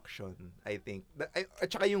 production, I think. At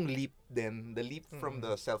saka yung leap din, the leap from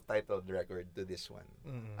the self-titled record to this one.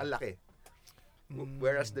 Ang laki.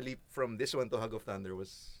 Whereas the leap from this one to Hug of Thunder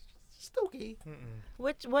was just okay.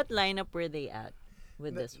 What lineup were they at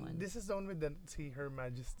with this one? This is the one with Her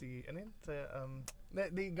Majesty. And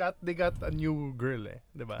they got a new girl,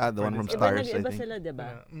 diba? The one from For this Stars, album. I Iba think. sila, diba?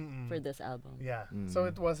 Yeah, For this album. Yeah. Mm. So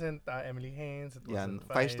it wasn't Emily Haynes. It Yeah, wasn't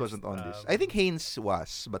Feist wasn't on this. I think Haynes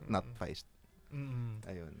was, but not Feist.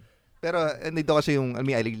 Ayun. Pero, and dito kasi yung, I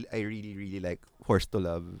really, really like Horse to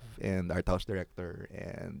Love and Art House Director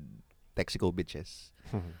and Texico Bitches.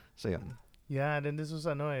 So, yun. Yeah, then this was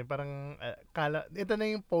parang ito na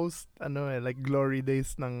yung post like glory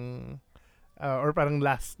days ng or parang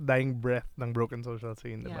last dying breath ng Broken Social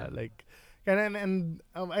Scene, diba? Yeah. Like and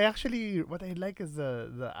I actually, what I like is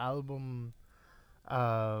the album,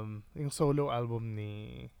 yung solo album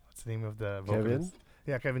ni, what's the name of the vocalist?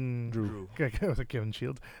 Yeah, Kevin Drew. Was it Kevin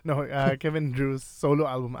Shields? No, Kevin Drew's solo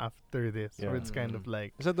album after this, where Yeah. it's kind of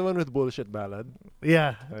like, Is that the one with Bullshit Ballad?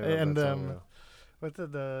 yeah, I love and that song, yeah. what's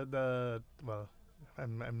the well,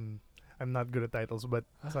 I'm not good at titles, but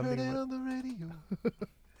something. on the radio.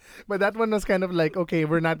 But that one was kind of like, okay,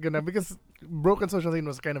 we're not gonna, because Broken Social Scene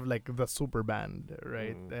was kind of like the super band,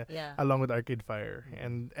 right? Yeah. Along with Arcade Fire,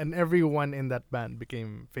 and everyone in that band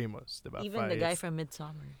became famous. Diba? Even the guy from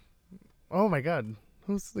Midsummer. Oh my God,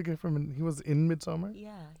 who's the guy from? He was in Midsummer.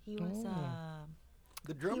 Yeah, he was. Oh.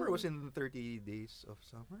 The drummer was in 30 Days of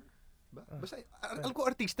Summer? Basta, alam ko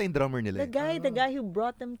artista yung drummer nila. The guy who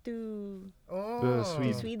brought them to Oh,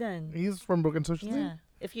 Sweden. He's from Broken Social Scene. Yeah.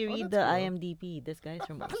 If you Oh, read that's the cool. IMDb, this guy's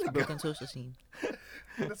from Broken Social Scene.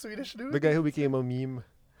 The Swedish dude. The guy who became a meme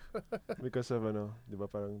because of di ba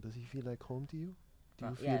parang, does he feel like home to you? Do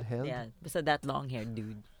you feel held? Yeah. Basta that long-haired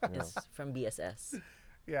dude is from BSS.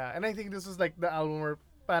 Yeah, and I think this was like the album where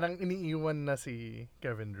parang iniiwan na si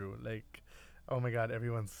Kevin Drew. Like, oh my God,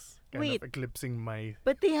 everyone's kind Wait. of eclipsing my,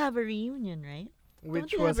 But they have a reunion, right?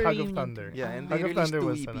 which they was have a Hug of reunion Thunder. too? Yeah, and Hug they of released Thunder 2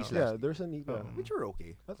 was, EPs Yeah, last there's an EP. which were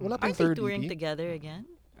okay. Wala pang Aren't they third touring EP. together again?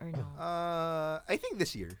 Or no? I think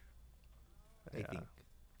this year. I Yeah. think.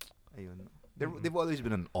 Ayun. They've always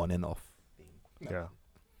been an on and off thing. Yeah.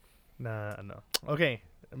 Okay,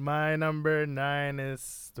 my number 9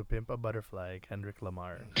 is To Pimp a Butterfly, Kendrick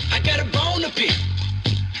Lamar. I got a bone to pick.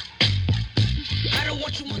 I don't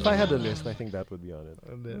want you. If I had a list, I think that would be on it.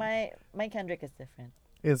 And then- My Kendrick is different.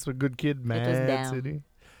 Is a Good Kid, It was Mad down. City.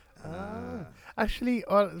 Ah. Actually,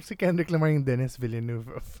 si Kendrick Lamar yung Dennis Villeneuve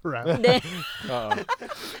of rap. Uh-uh.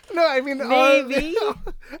 No, I mean, Maybe.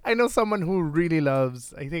 I know someone who really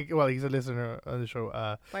loves. I think, well, he's a listener on the show.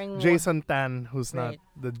 Parang Jason Tan, who's not Right.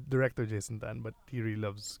 the director, Jason Tan, but he really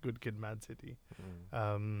loves Good Kid, Mad City.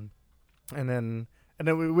 Mm. And then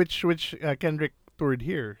which Kendrick toured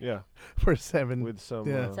here Yeah, for 7. with some.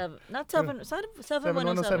 Yeah. Not 7 7 ba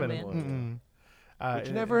yun? Mm-mm. Which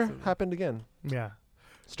It- never it's- happened again. Yeah,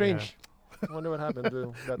 Strange. I wonder what happened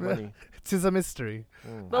to that money. it's just a mystery.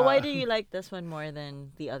 But why Uh, do you like this one more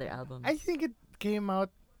than the other albums? I think it came out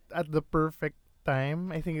at the perfect time.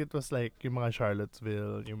 I think it was like yung mga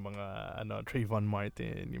Charlottesville, yung mga Trayvon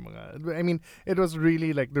Martin, yung mga. I mean, it was really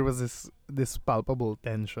like there was this palpable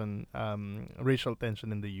tension, racial tension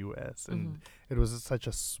in the U.S. and it was such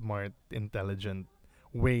a smart, intelligent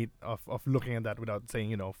way of looking at that without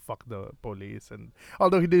saying fuck the police. And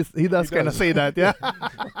although he does kind of does. say that, yeah.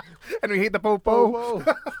 And we hate the popo.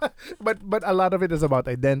 but a lot of it is about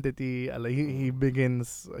identity. He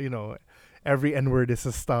begins, every N word is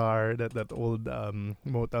a star. That old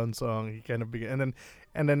Motown song. He kind of begin,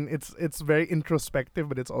 and then it's very introspective,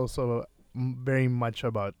 but it's also very much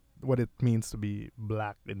about what it means to be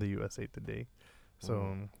black in the USA today.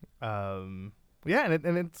 So yeah,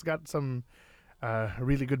 and it's got some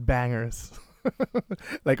really good bangers.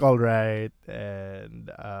 Like All Right and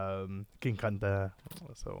King Kanta.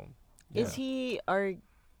 So Is he our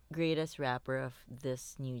greatest rapper of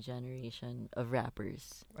this new generation of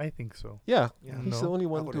rappers? I think so. Yeah, Yeah. he's No. the only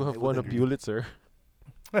one I to would have won a agree. Pulitzer.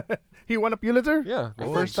 He won a Pulitzer? Yeah, the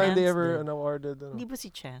I first thought time they Chance ever did. awarded Hindi ba si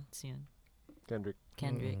Chance yun? Kendrick.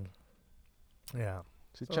 Kendrick. Yeah.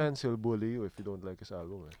 Si So- Chance will bully you if you don't like his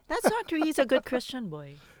album. That's not true. He's a good Christian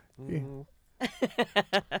boy. Yeah. Mm.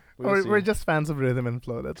 We're just fans of rhythm and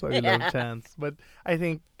flow. That's why we Yeah. love Chance. But I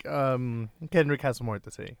think Kendrick has more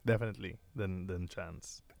to say, definitely, than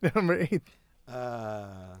Chance. Number 8.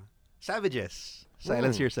 Savages.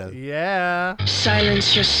 Silence Ooh. yourself. Yeah.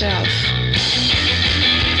 Silence yourself.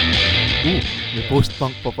 May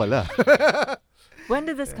post-punk pa pala. When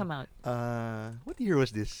did this Yeah. come out? What year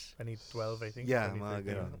was this? 2012, I think. Yeah, 2013. mga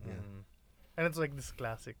ganun, yeah. And it's like this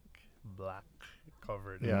classic black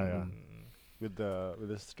covered. Yeah, yeah. With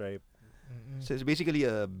the stripe. So it's basically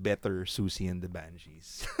a better Susie and the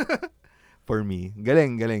Banshees. For me.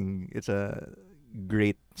 Galing. It's a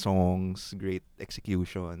great songs, great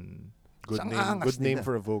execution. Good Sang name. angas Good name nila.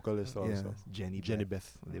 for a vocalist Yeah. also. Jenny Beth.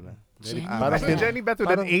 Diba? Jenny Parang Beth. Jenny Beth with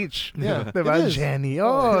an parang- H. Yeah, Diba? it is. Jenny.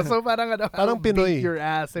 Oh, so parang Parang beat Pinoy. your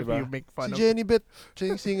ass if Diba? you make fun Si of Jenny Beth,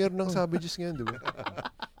 siya yung singer ng Savages ngayon, di ba?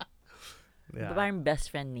 Yeah. Parang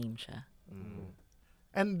best friend name siya.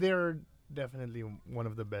 And they're definitely one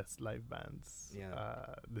of the best live bands Yeah.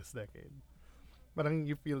 this decade. Parang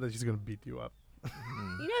you feel that she's gonna beat you up.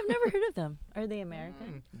 You know, I've never heard of them. Are they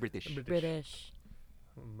American? British. British.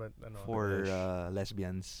 But For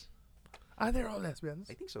lesbians. they're all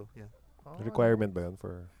lesbians. I think so, yeah. Oh, Requirement ba yun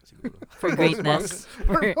for... Siguro. For greatness.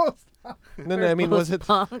 For most. No, I mean, was it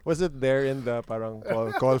Post-punk. there in the parang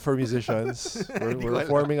call for musicians? We're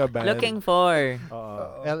forming a band. Looking for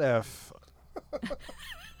LF.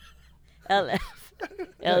 LF.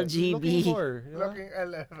 Looking LGB. for. di ba? Looking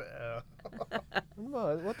LFL. Ano ba?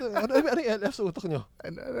 Ano yung LF sa utak nyo?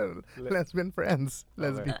 And, lesbian friends.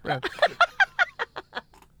 Lesbian friends.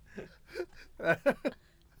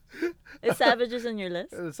 Is Savages on your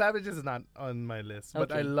list? Savage is not on my list,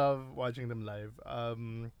 but I Okay. love watching them live.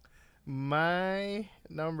 My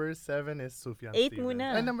number 7 is Sufjan 8 Stevens.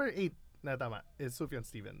 muna. Number 8, na tama, is Sufjan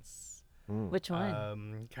Stevens. Which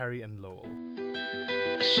one? Carrie and Lowell.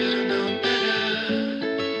 Should've known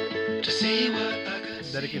better to see what I could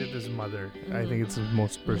see. Dedicated to his mother. I think it's his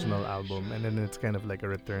most personal album, and then it's kind of like a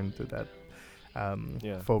return to that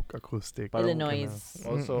Yeah. folk acoustic. Parang Illinois.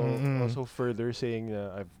 Also, Mm-mm. also further saying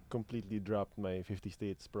I've completely dropped my 50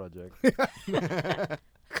 States project.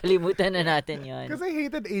 Kalimutan na natin yon. Because I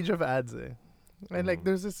hated Age of Ads, eh. And like, Mm.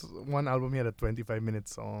 there's this one album he had a 25-minute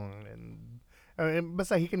song, and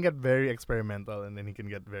basta he can get very experimental, and then he can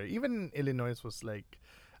get even Illinois was like,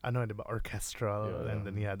 diba, orchestral, Yeah. and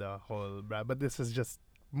then he had a whole but this is just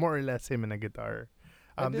more or less him and a guitar.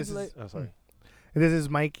 I did This is like... Oh, sorry. this is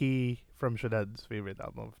Mikey from Shadad's favorite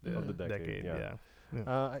album of the decade, decade. yeah.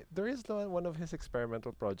 Yeah. There is one of his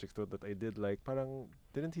experimental projects though that I did like. Parang,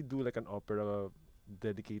 didn't he do like an opera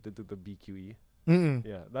dedicated to the BQE? Mm-mm.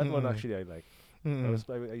 Yeah, that one Mm-mm. actually I like. Mm-mm.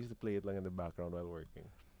 I used to play it lang in the background while working.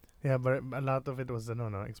 Yeah, but a lot of it was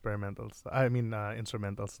experimental stuff. I mean,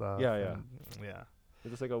 instrumental stuff. Yeah, yeah. and- yeah. It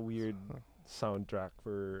was like a weird soundtrack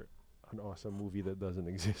for an awesome movie that doesn't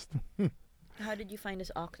exist. How did you find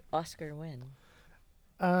this Oscar win?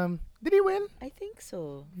 Did he win? I think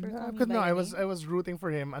so. For No, Call Me 'cause by no, Your I was Name. I was rooting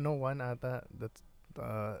for him. Ano one ata? That's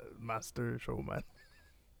Master Showman.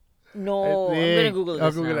 No, I I'm gonna think. Google Oh,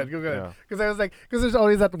 this Google now. it. Google it. Yeah. Because I was like, because there's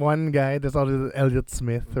always that one guy. There's always Elliot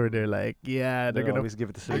Smith, where they're like, yeah, They they're gonna always give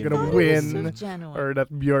it to they're I Celine gonna thought it was win. Swift Jano. or that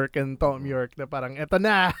Bjork and Tom York na parang eto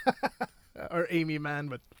na. Or Amy Mann,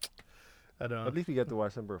 but I don't know. At least we get to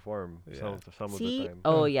watch them perform Yeah. some of the See? time.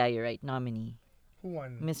 Oh yeah, you're right. Nominee. Who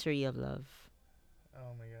won? Mystery of Love.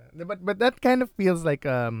 Oh my god. But that kind of feels like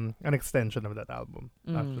an extension of that album.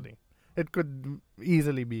 Mm. Actually, it could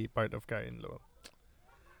easily be part of Karen Lowe.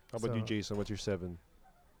 How about you, So- Jason? What's your 7?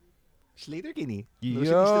 Slater Kinney.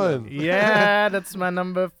 Yun. Yeah, that's my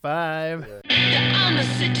number 5. On the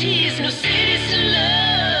cities, no cities to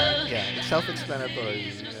love. Yeah, it's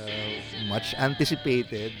self-explanatory. Much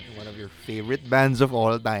anticipated. One of your favorite bands of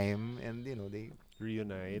all time, and they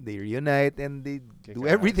Reunite. reunite and they Kick do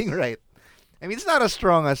ass. everything right. I mean, it's not as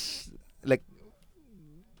strong as like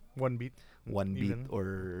One beat. One Beat Even.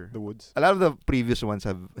 or The Woods. a lot of the previous ones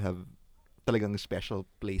have talagang special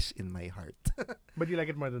place in my heart. But you like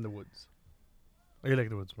it more than the Woods. Or you like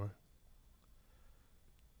the Woods more?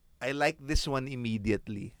 I like this one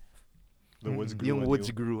immediately. The Woods Mm. grew Yung on Woods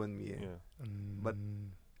you. grew on me. Yeah. But-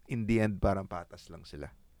 In the end, parang patas lang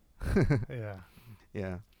sila. yeah.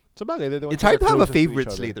 Yeah. So bagay, they're the ones It's that hard are to have a closest each favorite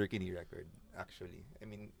other. Slater Kinney record, actually. I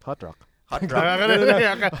mean, Hot Rock. Hot Rock.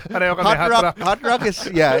 Pareho kami, Hot Rock is,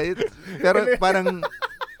 yeah. Pero parang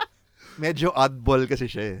medyo oddball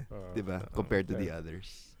kasi siya eh. Diba? Compared to the yeah.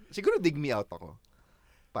 others. Siguro Dig Me Out ako.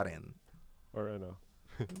 Pa rin. Or ano.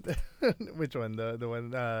 Which one? The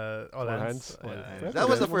one, All Hands? All Yeah. Hands. That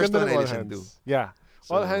was the first Maganda one I ng All listened to. Hands. Yeah.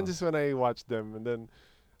 All So, Hands is when I watched them, and then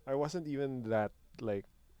I wasn't even that like.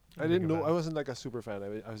 I Big didn't a know. fan. I wasn't like a super fan.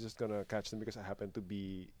 I was just gonna catch them because I happened to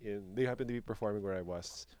be in. They happened to be performing where I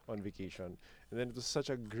was on vacation, and then it was such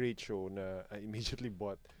a great show. Na I immediately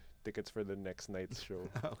bought tickets for the next night's show,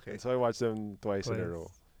 Okay. and so I watched them twice in a row.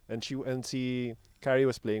 And Carrie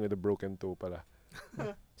was playing with a broken toe, pala.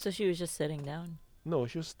 So she was just sitting down. No,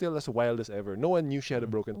 she was still as wild as ever. No one knew she had a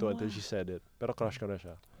broken toe until Wow. she said it. Pero crush ko na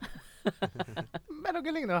siya. Pero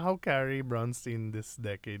galing no, how Carrie Brownstein this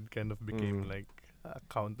decade kind of became Mhm. like a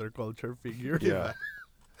counterculture figure. Yeah.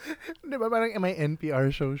 Diba parang may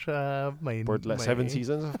NPR show siya, may 7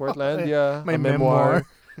 seasons of Portlandia. my a memoir.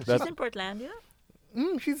 She's That in Portlandia?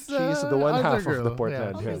 She's She's the one other half of girl. the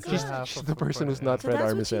Portland. Oh Yeah. my She's, God. she's the person who's not So Fred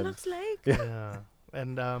that's what she Armisen. looks like? Yeah.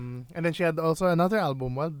 And then she had also another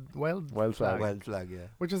album, Wild Wild Flag. Wild Flag, yeah.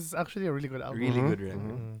 which is actually a really good album. Really Mhm, good record.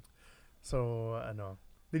 mhm. Mm. So,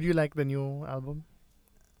 did you like the new album?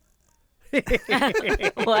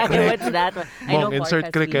 Why? What's that one? I know Monk, Quark insert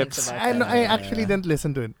has crickets. feelings about I that. I actually didn't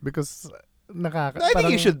listen to it because nakaka. No, I think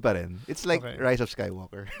parang- you should pa rin. It's like Okay. Rise of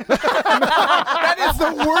Skywalker. That is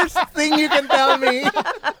the worst thing you can tell me.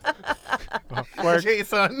 Quark,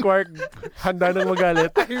 Jason. Quark, handa nang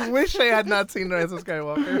magalit. I wish I had not seen Rise of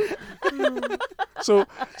Skywalker. So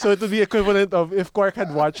it would be equivalent of if Quark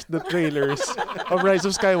had watched the trailers of Rise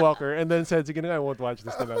of Skywalker and then said, sige na, I won't watch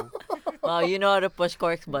this na lang. Wow, you know how to push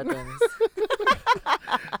Quark's buttons.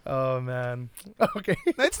 Oh man. Okay.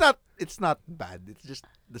 No, it's not bad. It just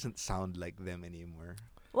doesn't sound like them anymore.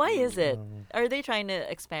 Why is it? Are they trying to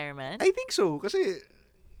experiment? I think so. Kasi,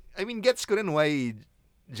 I mean, gets ko rin why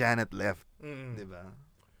Janet left. Diba?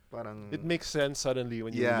 Parang, It makes sense suddenly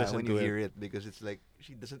when you yeah, listen when to you it. hear it. Because it's like,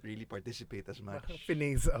 she doesn't really participate as much.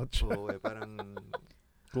 Phase out siya. Oo, parang,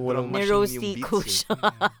 Kung walang Ni machine Roasty yung beats ko eh. siya.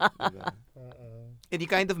 Diba? And you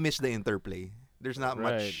kind of miss the interplay. There's not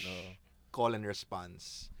Right, much no. call and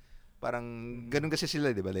response. Parang, ganun kasi sila,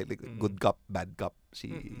 di ba? Like good cop, bad cop, si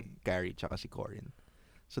Carrie, tsaka si Corin.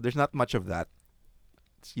 So there's not much of that.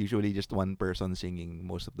 It's usually just one person singing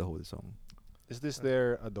most of the whole song. Is this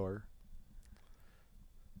their Adore?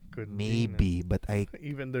 Could be, Maybe, but no?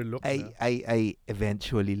 Even their look. no? I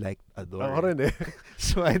eventually liked Adore. Ako rin eh.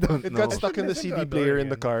 So I don't It know. got stuck in the Listen to CD Adore player in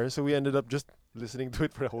the again. car, so we ended up just listening to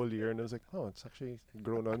it for a whole year, and I was like, oh, it's actually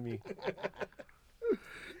grown on me.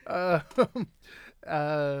 Uh,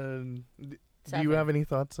 do you have any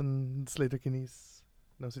thoughts on Slater Kinney's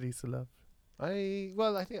No Cities to Love? I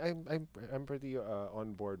think I'm pretty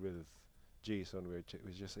on board with Jason, which it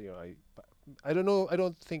was just I don't know. I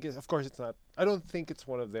don't think of course it's not. I don't think it's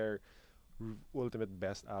one of their ultimate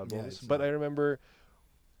best albums. it's But not. I remember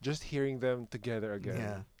just hearing them together again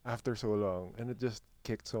Yeah. after so long, and it just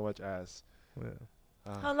kicked so much ass. Yeah.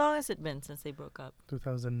 How long has it been since they broke up?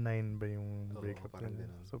 2009 ba yung Oo, breakup parang nila?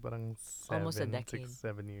 ganun. So parang Almost a 7, decade. 6,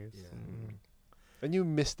 7 years. Yeah. Mm. And you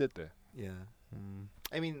missed it. Eh. Yeah.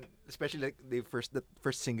 I mean, especially like the first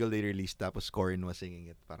single they released, tapos Corin was singing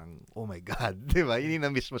it. Parang, oh my God, di ba? Yun yung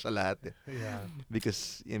na-miss mo sa lahat. Yeah.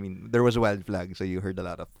 Because, I mean, there was a Wild Flag, so you heard a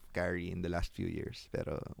lot of Carrie in the last few years.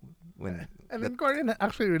 Pero, when... And then Corin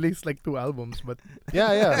actually released like 2 albums, but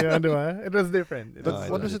Yeah, yeah. yeah, diba? It was different. It But was,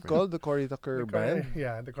 it what was was it different. called? The Cory Tucker the band?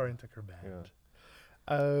 Yeah, the Corin Tucker band.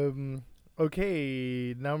 Yeah.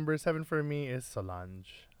 Okay, number 7 for me is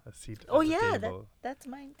Solange. A seat Oh at the yeah, table. that's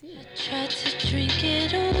mine too. Tried to drink it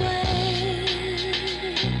away.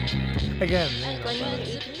 Again, you know,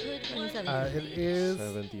 2018, 2017. it is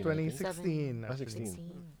 17, I think. 2016. Ah, actually.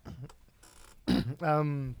 16.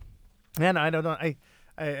 Man, I don't know.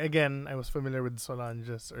 Again, I was familiar with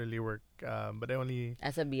Solange's early work, but I only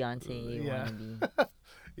As a Beyonce Yeah. wannabe.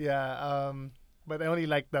 yeah, but I only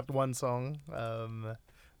liked that one song.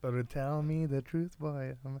 Don't tell me the truth,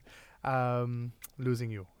 boy. Losing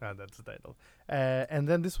you. That's the title. And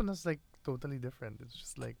then this one was like totally different. It's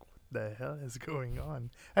just like, what the hell is going on?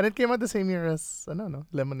 And it came out the same year as I don't know,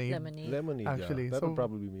 Lemonade. Lemonade. Lemonade, Actually, yeah. That so- would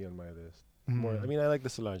probably be on my list. Mm. More, I mean, I like the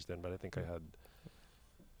Solange then, but I think I had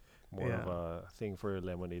more of Yeah. a thing for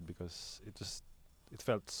Lemonade because it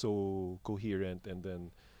felt so coherent, and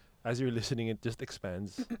then as you're listening, it just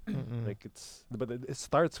expands. Mm-mm. Like but it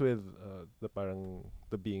starts with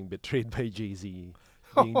the being betrayed by Jay-Z,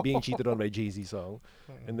 being cheated on by Jay-Z song,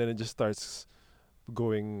 and then it just starts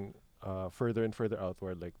going further and further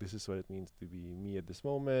outward. Like, this is what it means to be me at this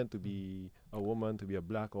moment, to be a woman, to be a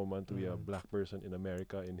black woman, to be a black person in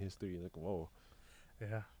America in history. Like, whoa.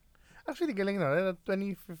 Yeah. Actually, galing na.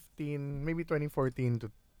 2015, maybe 2014 to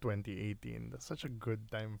 2018. That's such a good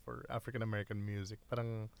time for African American music.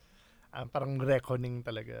 Parang reckoning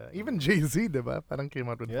talaga. Even Jay-Z, diba? Parang came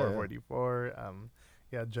out with Yeah, 444.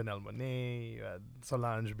 You had Janelle Monáe, you had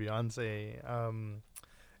Solange, Beyonce.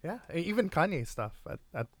 Yeah, even Kanye stuff at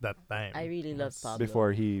that time. I really love Was- Pablo.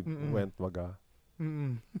 Before he Mm-mm. went MAGA.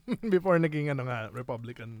 Before naging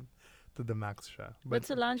Republican to the max siya. But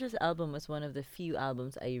Solange's album was one of the few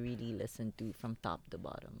albums I really listened to from top to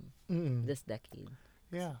bottom Mm-mm. this decade.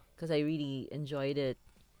 Yeah. Because I really enjoyed it.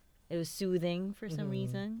 It was soothing for some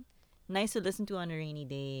reason. Nice to listen to on a rainy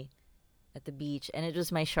day at the beach. And it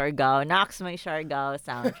was my Siargao, Knox my Siargao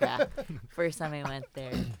soundtrack. First time I went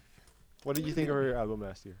there. What did you think of her album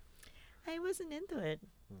last year? I wasn't into it.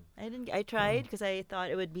 I tried because I thought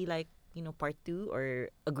it would be like, part 2 or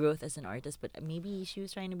a growth as an artist, but maybe she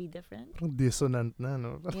was trying to be different. Dissonant na,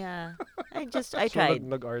 no? Yeah. I So tried.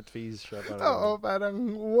 nag-art phase siya. Oo, parang,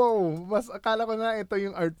 wow, mas akala ko na ito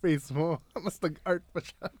yung art face mo. Mas nag-art pa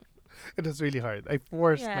siya. It was really hard. I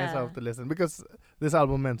forced Yeah. myself to listen because this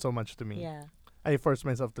album meant so much to me. Yeah. I forced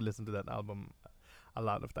myself to listen to that album a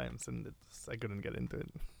lot of times and I couldn't get into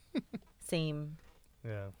it. Same.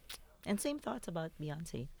 Yeah. And same thoughts about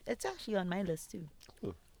Beyonce. It's actually on my list too.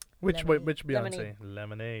 Which Lemonade. Beyonce?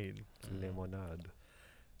 Lemonade. Lemonade.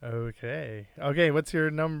 Okay. Okay, what's your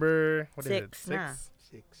number? What is it? 6 na.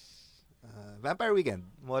 6. Vampire Weekend.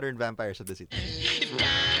 Modern Vampires of the City.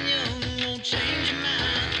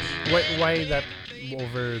 Why that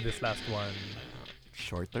over this last one?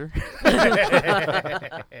 Shorter.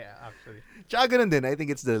 Yeah, actually. Tsaka ganun din. I think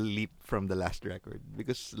it's the leap from the last record.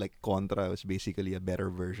 Because like Contra was basically a better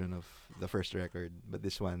version of the first record. But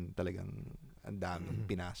this one talagang ang daming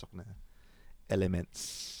pinasok na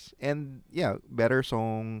elements. And yeah, better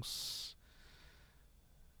songs.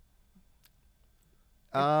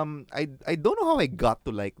 I don't know how I got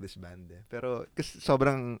to like this band Pero kasi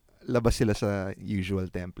sobrang labas sila sa usual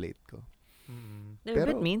template ko. They're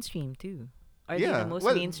a bit Pero- mainstream too. Are they Yeah, the most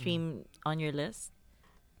well- mainstream on your list?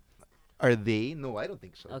 Are they? No, I don't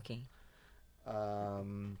think so. Okay.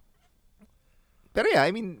 Pero yeah,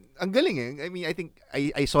 I mean, ang galing I mean, I think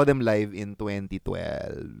I saw them live in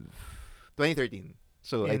 2013.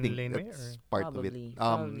 So I In think Laneway, that's or? part Probably. of it.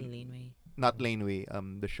 Probably Laneway. Not Laneway,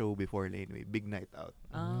 the show before Laneway, Big Night Out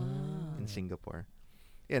Ah. in Singapore.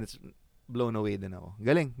 Yeah, it's blown away din ako.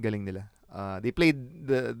 Galing nila. They played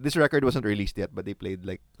this record wasn't released yet, but they played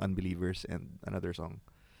like Unbelievers and another song.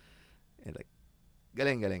 And like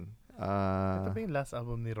galing. Ito ba yung last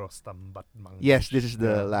album ni Rostam Batman? Yes, this is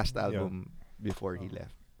the Yeah. last album before he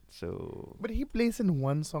left. So But he plays in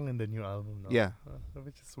one song in the new album, no? Yeah.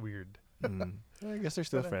 Which is weird. I guess they're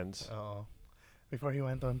still Pero- friends. Oo. Before he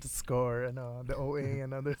went on to score, the OA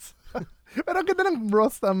and others. Pero ang ganda ng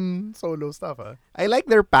Rostam solo stuff, I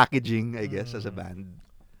like their packaging, I guess, as a Mm. band.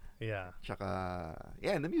 Yeah. Tsaka,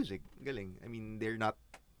 yeah, and the music. Galing. I mean, they're not,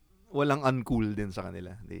 walang uncool din sa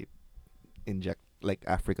kanila. They inject like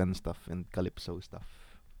African stuff and calypso stuff.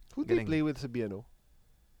 Who do they Galing. play with sa piano?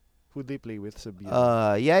 Who'd they play with?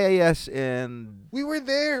 Sabina. yes, and We were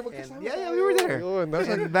there. yeah, we were there. Yun, that's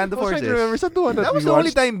And like, Band of I was trying to Horses. remember. Sa the one That was we the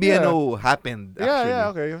only watched. time BNO happened. Yeah, Actually. yeah,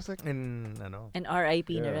 okay. I was like, In And R.I.P.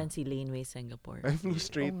 Yeah. na rin si Laneway Singapore. I flew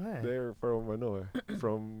straight right. there from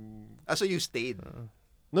from. So you stayed.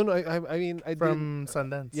 No, I mean I from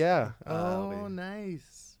Sundance. Yeah. Oh, okay.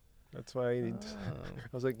 nice. That's why I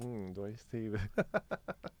Ah. was like, do I stay?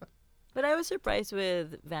 But I was surprised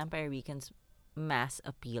with Vampire Weekend's mass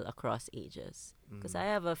appeal across ages. Because I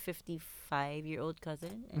have a 55-year-old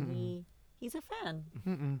cousin, and he's a fan.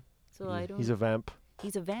 Mm-mm. So I don't. He's a vamp.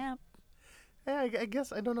 He's a vamp. Yeah, I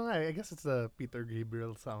guess I don't know. I guess it's the Peter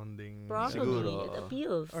Gabriel sounding. Probably Siguro. it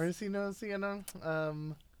appeals. Or si ano,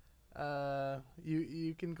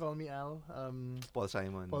 you can call me Al. Paul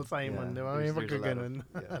Simon. Paul Simon, di ba? May there's a lot pagkaganon.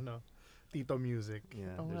 of- yeah. ano, Tito Music.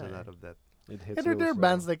 Yeah, Oh, there's a right. lot of that. It hits. Yeah, there real are slow.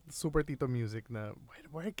 bands like super Tito Music na,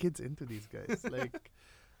 why are kids into these guys? Like,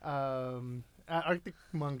 Arctic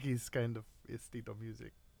Monkeys kind of is Tito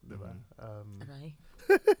Music, di ba? Aray.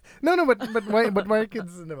 No, but why are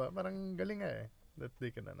kids, di ba? Parang galing nga eh. That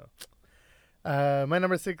they can, ano. My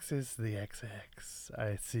number 6 is the XX.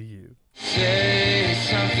 I See You. Say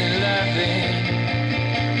something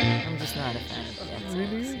laughing. I'm just not a fan of the XX.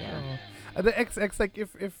 Really? Yeah. Oh. The XX, like,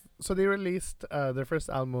 if so they released their first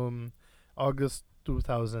album August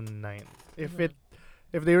 2009. If they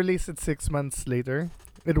released it 6 months later,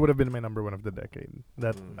 it would have been my number 1 of the decade.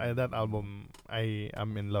 That that album I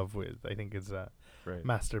am in love with. I think it's a Right.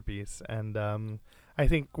 masterpiece, and I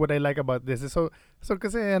think what I like about this is so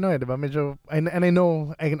kasi ano eh, 'di ba? Medyo and I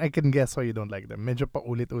know I can guess why you don't like them. Medyo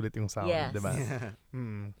paulit-ulit yung sound, Yes. 'di ba?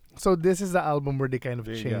 So this is the album where they kind of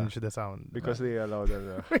Yeah. change the sound. Because they allowed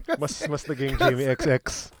mas the game Jamie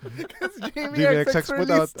XX. Jamie Jamie XX XX put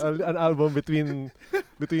out released- an album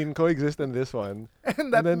between Coexist and this one.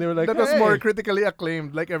 and and then they were like, that was more "Hey." critically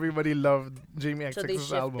acclaimed. Like everybody loved Jamie So they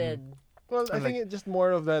XX's shifted. album. Well, I And think it just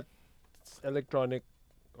more of that electronic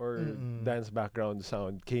or Mm-mm. dance background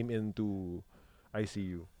sound came into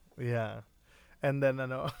ICU. Yeah. And then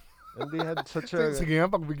ano, And they had such a sige nga,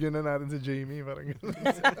 pagbigyan na natin si Jamie. Parang ganun.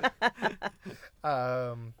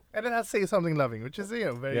 And it has Say Something Loving, which is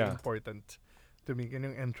very Yeah. important to me. Yun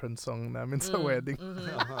yung entrance song namin sa Mm, wedding.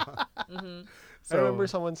 mhm. I remember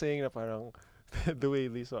someone saying na parang the way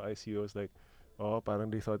they saw ICU was like, oh, parang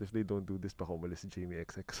they thought if they don't do this, baka umalis si Jamie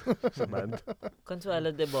XX sa band.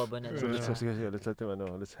 Consuelo de Bobo na So din. let's let him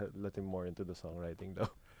let him more into the songwriting though.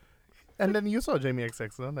 And then you saw Jamie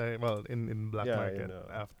XX, no? Well, in Black Yeah, Market in,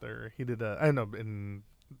 after he did I don't know, in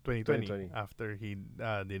 2020, 2020. after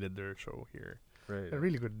they did their show here. Right. They're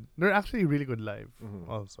really good. They're actually really good live Mhm.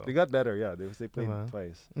 also. They got better, yeah. They played Diba?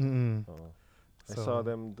 twice. Mm-mm. Oh. I So- saw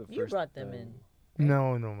them the You first brought them time. in.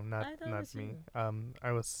 No, I thought it not was me. you.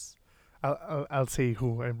 I was. I'll say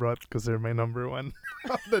who I brought because they're my number 1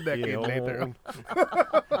 of the decade later.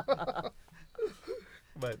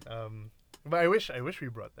 But I wish we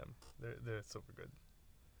brought them. They're super good.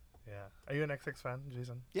 Yeah. Are you an XX fan,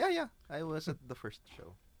 Jason? Yeah. I was at the first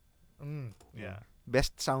show. Yeah.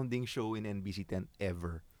 Best sounding show in NBC 10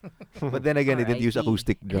 ever. But then again, it didn't use RIP,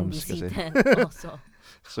 acoustic drums NBC kasi. 10 also.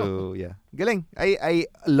 So, yeah. Galing. I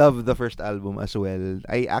love the first album as well.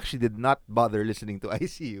 I actually did not bother listening to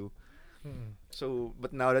ICU. So,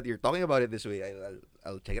 but now that you're talking about it this way,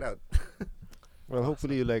 I'll check it out. Well,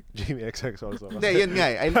 hopefully you like Jamie XX also. Hindi, yun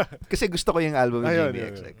nga eh. Kasi gusto ko yung album ni Ayun, Jamie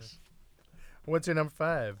yun, XX. What's your number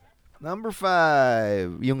 5? Number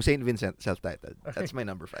 5, yung Saint Vincent self-titled. That's my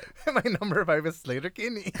number 5. My number 5 is Slater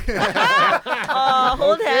Kinney.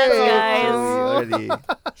 Hold hands, So guys. we already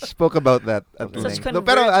spoke about that at Such length. No,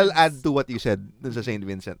 pero I'll convergence. add to what you said dun sa Saint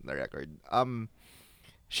Vincent na record.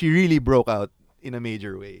 She really broke out in a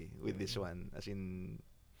major way with this one. As in,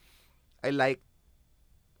 I like,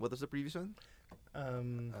 what was the previous one?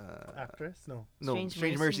 Actress? No. No, Strange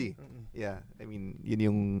Strange Mercy. Mercy. Yeah, I mean, yun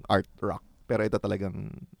yung art rock. Pero ito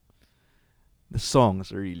talagang, the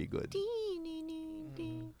songs are really good.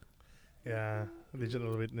 Yeah.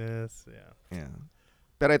 Digital Witness. Yeah. Yeah.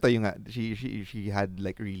 Pero ito yung nga, she had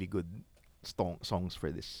like really good songs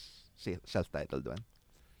for this self-titled one.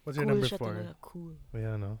 What's your Cool number siya 4? talaga, cool.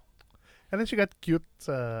 Yeah, no. And then she got cute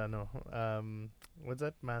what's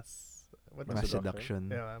that? Mass Mass Seduction.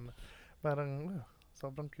 Yeah, parang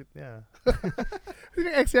sobrang cute niya. Sino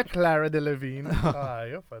yung ex niya? Clara Delevingne.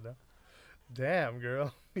 Ayop, ano? Damn,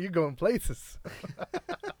 girl. You going places.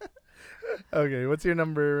 Okay, what's your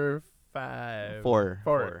number 5? 4.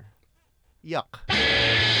 Four. Yuck.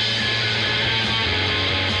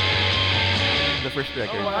 The first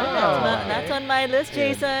record. Oh, wow. That's on my list,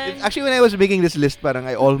 Jason. Actually, when I was making this list, parang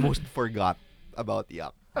I almost forgot about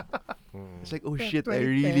Yuck. It's like, oh Yeah, shit, I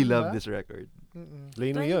really 2010 love ba? this record.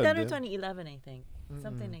 Laneway 2010 yun. or di ba? 2011, I think.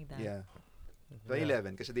 Something Mm. like that. Yeah.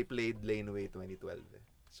 2011, kasi they played Laneway 2012.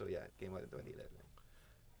 So yeah, it came out in 2011.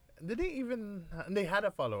 Did they even? They had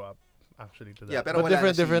a follow up actually to that. Yeah, pero But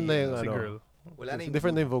wala different na na yung si ano. girl. Wala na yung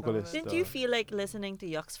Different na yung dude. vocalist. Didn't you feel like listening to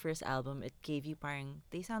Yuck's first album, it gave you parang,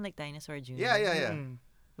 they sound like Dinosaur Jr.? Yeah. Mm.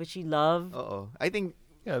 Which you love. Oo. I think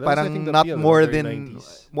Yeah, that was, I parang think, the not appeal of more the than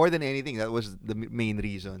 90s. more than anything, that was the main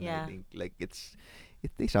reason. Yeah. I think like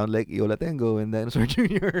they sound like Yola Tango and Dinosaur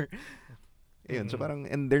Jr. Ayun, so Mm. parang,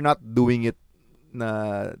 and they're not doing it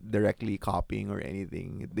na directly copying or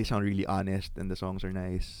anything. They sound really honest and the songs are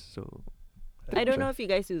nice. So I don't know if you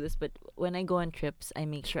guys do this, but when I go on trips, I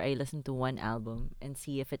make sure I listen to one album and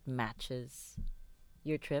see if it matches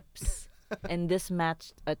your trips. And this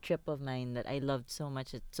matched a trip of mine that I loved so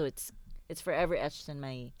much. So it's forever etched in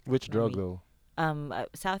my Which drug memory. though?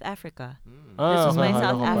 South Africa. Ah, This is my akala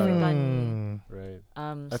South ko pa. African Right. I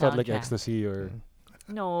soundtrack. thought like Ecstasy or...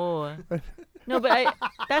 No, no, but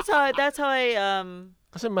that's how I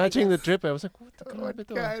Kasi matching the guess. trip, I was like, what the What grabe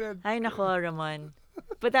to? kind of? Ay nako, Ramon.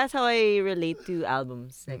 But that's how I relate to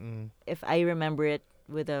albums. Like if I remember it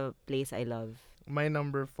with a place I love. My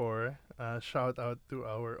number 4. Shout out to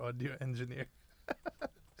our audio engineer.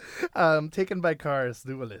 Taken by Cars,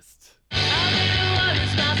 Duelist.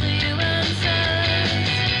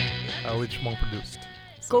 Which Monk produced.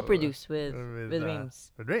 So, Co-produced with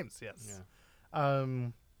Rames. With Rames, yes.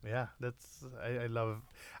 Yeah, that's I love.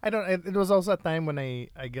 I don't. It was also a time when I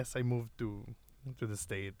guess I moved to the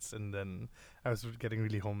States, and then I was getting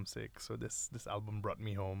really homesick. So this album brought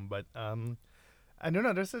me home. But I don't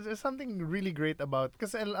know. There's something really great about,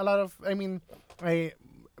 because a lot of, I mean,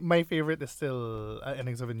 my favorite is still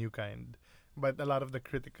Endings of a New Kind, but a lot of the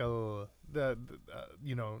critical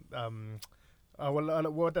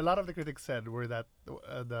what a lot of the critics said were that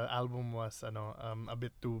the album was a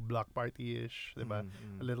bit too block party-ish, diba?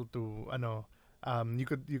 A little too you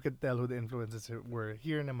could tell who the influences were.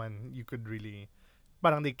 Here naman you could really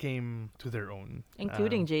parang they came to their own,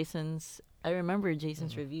 Including Jason's. I remember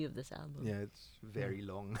Jason's review of this album. Yeah, it's very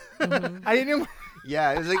long. Mhm. Ayun yung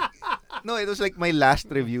Yeah, it was like it was like my last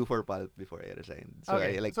review for Pulp before I resigned. So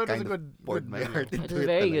Okay, I like so it was kind a of good poured my review. heart It into was it.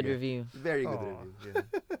 a very good talaga. review. Very good Aw. review.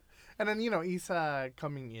 Yeah. and then Isa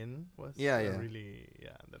coming in was Yeah, yeah. really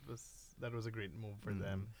that was a great move for Mm.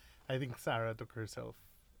 them. I think Sarah took herself.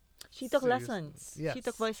 She took Serious- lessons. Yes. She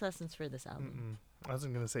took voice lessons for this album. Mm-mm. I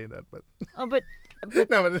wasn't gonna say that, but Oh, but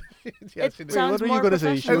no, but yeah, it she did. sounds what were you more gonna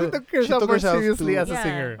say? professional. She took herself took more herself seriously to- as a Yeah,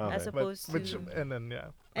 singer. Okay. as But opposed which to. and then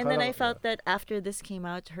yeah. And then I Akala ko- felt that after this came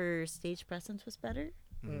out, her stage presence was better.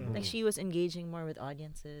 Mm. Like she was engaging more with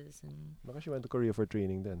audiences and. Baka she went to Korea for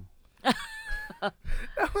training then.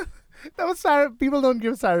 that was Sarah. People don't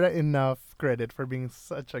give Sarah enough credit for being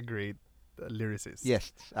such a great lyricist.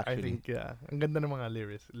 Yes, I actually. think ang ganda ng mga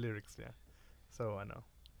lyrics niya. So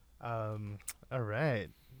all right,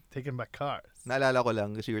 Taken by Cars. Naalala ko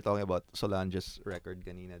lang kasi you were talking about Solange's record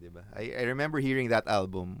kanina, di ba? I remember hearing that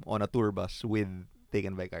album on a tour bus with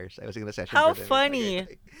Taken by Cars. I was in the session. How for them. funny!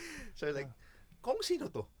 So I was like, kung sino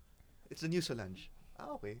to? It's the new Solange.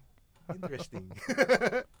 Ah, okay. Interesting.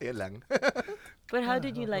 Yan lang. But how Ah,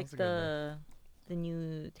 did you that like was a good the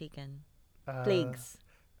new Taken? Uh, Plagues.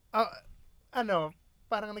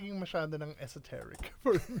 Parang naging masyado ng esoteric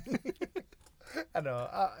for me.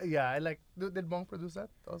 Yeah, I like. Did Bong produce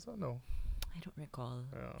that also? No. I don't recall.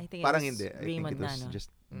 Oh. I think Parang it was hindi. I think Raymond it was Nano. just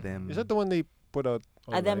Mm. them. Is that the one they put out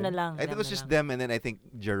Them na online? lang. I think it them was na just lang. them, and then I think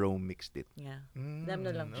Jerome mixed it. Yeah. Mm, Them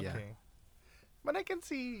na lang. Okay. Yeah. But I can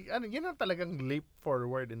see, yun ang talagang leap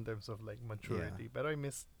forward in terms of like maturity. Pero I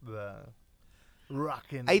missed the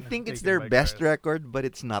rockin'. I think it's Taken their by best Cars. record, but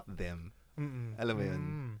it's not them. Mm-mm. Alam mo yun?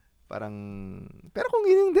 Mm. Parang, pero kung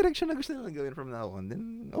yun yung direction na gusto nilang gawin from now on,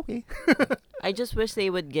 then okay. I just wish they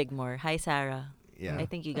would gig more. Hi, Sarah. Yeah. I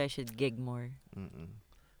think you guys should gig more. Mm-mm.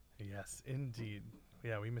 Yes, indeed.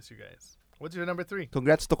 Yeah, we miss you guys. What's your number 3?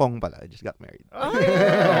 Congrats to Kong pala. I just got married. Oh,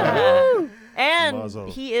 yeah. And Mazel.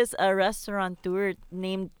 he is a restaurateur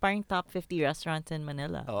named parang top 50 restaurants in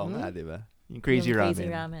Manila. Oo Mm. nga, di ba? Yung Crazy Yung Ramen. Crazy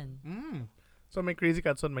Ramen. So my Crazy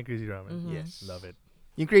Katsun, my Crazy Ramen. Mhm. Yes. Love it.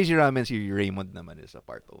 Yung Crazy Ramen, si Raymond naman is a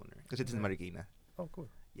part owner. Kasi it's in Yeah. Marikina. Oh, cool.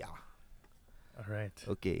 Yeah. All right.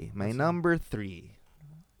 Okay. My Awesome. number 3.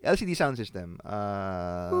 LCD Sound System.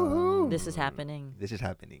 This is happening. This is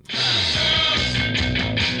happening.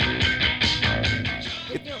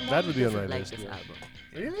 That would be on Doesn't my like list, this yeah. album.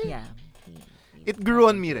 Really? Yeah. It grew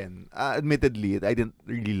on me rin. Admittedly, I didn't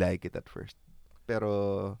really like it at first.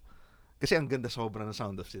 Pero, kasi ang ganda sobra ng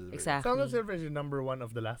Sound of Silver. Exactly. Sound of Silver is your number 1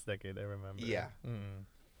 of the last decade, I remember. Yeah. Mm.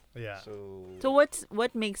 Yeah. So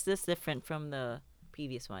what makes this different from the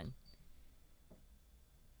previous one?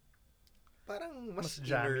 Parang Mas mas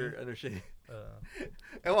jammy. inner, ano siya. Uh,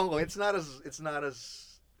 Ewan ko, it's not as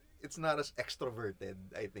extroverted,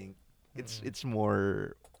 I think. It's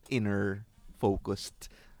more inner focused.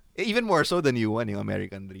 Even more so than you one, yung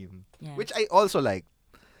American Dream. Yeah. Which I also like.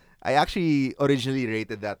 I actually originally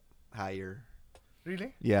rated that higher.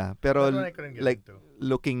 really? Yeah, pero That one I couldn't get like into.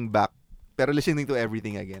 looking back, pero listening to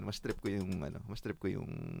everything again, mas trip ko yung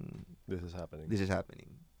This is happening. This Is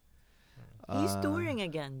Happening. He's Uh, touring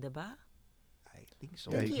again, diba? I think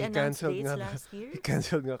so. I think Yeah, he he announced canceled dates nga last year. He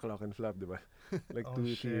canceled nga Clock and Flap, diba? Like Oh, 2-3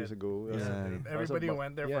 years shit. ago. Yeah, Yeah. dude. I was Everybody about-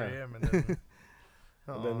 went there for yeah. him, and then,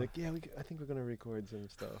 And then Oo. like, yeah, I think we're gonna record some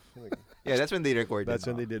stuff. Like, Yeah, that's when they recorded. that's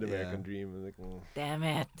when they did American Yeah. Dream. And like, Damn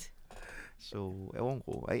it. So, ewan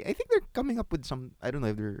ko. I think they're coming up with some, I don't know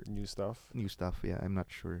if they're new stuff. new stuff. Yeah, I'm not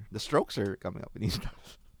sure. The Strokes are coming up with new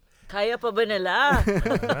stuff. Kaya pa ba nila?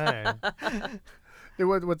 Alright. Eh,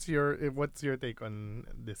 what's your take on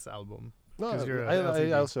this album? No, 'Cause you're a I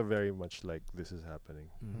LCD. also very much like This Is Happening.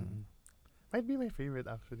 Mm. Might be my favorite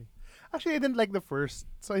actually. Actually, I didn't like the first,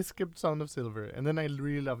 so I skipped Sound of Silver, and then I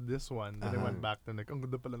really loved this one. Then I went back to like, ang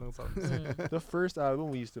ganda pala ng Sound of Silver. Mm. The first album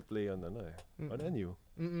we used to play on on Mm. NU.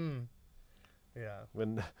 Mm-mm. Yeah.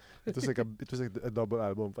 When it was like a double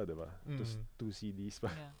album pa, diba? It was Mm. 2 CDs pa.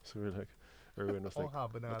 Yeah. So we're like, Erwin was Oh, like,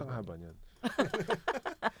 haba ng ba't ang album. haba niyan?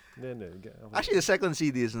 Then, Actually, the second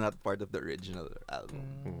CD is not part of the original album.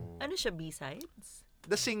 Mm. Ano siya, B-sides?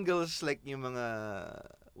 The singles, like yung mga,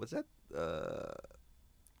 what's that?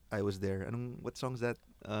 I Was There. What song's that?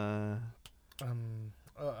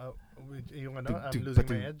 Yung ano, Losing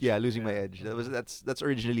My Edge. Yeah, Losing My Edge. That's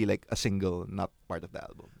originally like a single, not part of the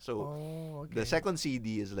album. So Oh, okay. the second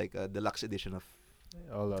CD is like a deluxe edition of.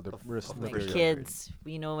 all other Of- rest of Like Never material. kids,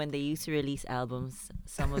 when they used to release albums,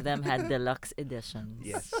 some of them had deluxe editions.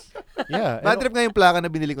 Yes. Yeah. Bad trip nga yung plaka na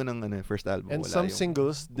binili ko ng first album. And Wala some yung-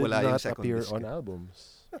 singles did wala yung not second appear disc. on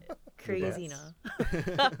albums. Crazy, Yes. no?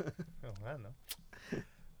 Oh, nga, no?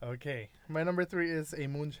 Okay. My number 3 is A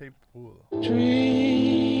Moon-Shaped Pool. Oh,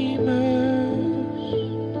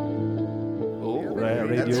 Right,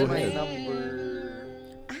 that's Radiohead. my number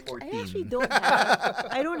I actually 14. don't have,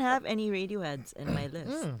 I don't have any Radioheads in my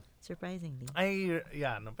list. Mm. Surprisingly.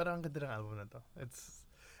 No, pero ang ganda ng album na to. It's,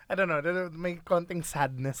 I don't know, may konting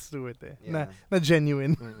sadness to it eh. Yeah. Na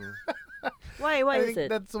genuine. Mm-mm. Why I is think it?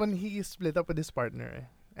 that's when he split up with his partner eh.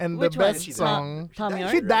 And Which the one? best She died. song... Tom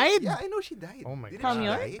York? She died? Yeah, I know she died. Oh my Didn't Tom she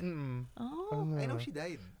York? die? Mm-mm. Oh. I know she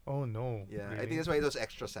died. Oh no. Yeah, I Really? think that's why it was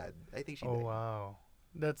extra sad. I think she Oh died. wow.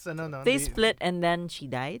 That's no. They split and then she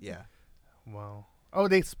died? Yeah. Wow. Oh,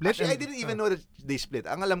 they split. Actually, I and- didn't even know that they split.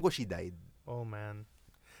 Ang alam ko, she died. Oh man.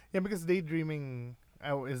 Yeah, because Daydreaming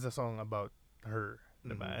is a song about her,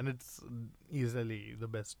 diba? Mhm. And it's easily the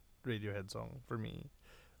best Radiohead song for me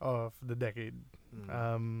of the decade.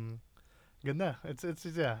 Mm. Ganda. It's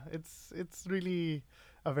really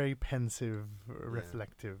a very pensive,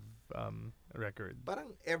 reflective record.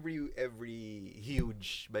 Parang every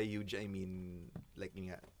huge, by huge I mean like yun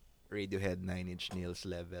nga, Radiohead, Nine Inch Nails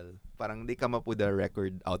level. Parang they come up with a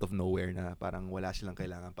record out of nowhere na parang wala silang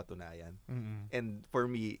kailangan patunayan. Mm-mm. And for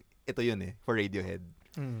me, ito yun for Radiohead.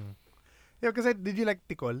 Mm. Yeah, because did you like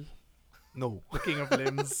Tikol? No. The King of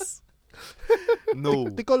Limbs? No.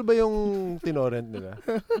 Tikol ba yung tinorrent nila?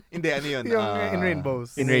 Hindi, ano yun? Yung In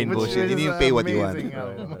Rainbows. In Rainbows, Which yun. is Yun yung Pay What You Want. amazing Right,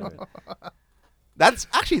 album. right, right. That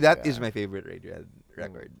is Yeah. my favorite Radiohead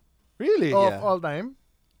record. Really? Of Yeah. all time?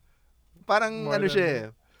 Parang More ano than-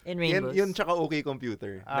 siya In Yun, Rainbows. yun tsaka OK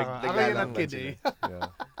Computer. Ako yung Naglalaban not kid sila. eh. Yeah.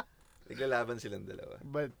 Naglalaban silang dalawa.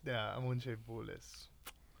 But yeah, A Moon-Shaped Pool is,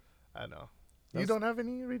 I don't know. You That's- don't have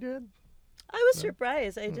any Radiohead? I was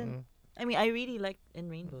surprised. I didn't. I mean, I really liked In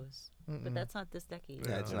Rainbows, but that's not this decade.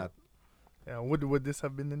 Yeah, it's Yeah. not. Yeah, would this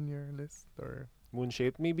have been in your list or?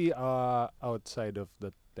 Moonshaped, maybe outside of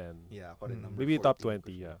the 10. Yeah, ako rin Mm. number Maybe top 14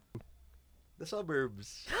 20, yeah. The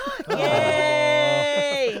Suburbs.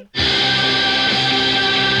 Yay!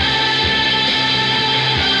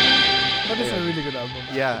 But it's a really good album.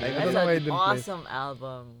 Yeah, actually. I don't That's know why I an didn't play. awesome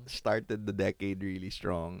album. Started the decade really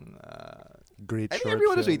strong. Great I think short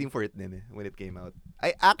everyone was film. waiting for it din when it came out.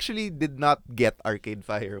 I actually did not get Arcade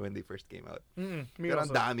Fire when they first came out. Mm, me Pero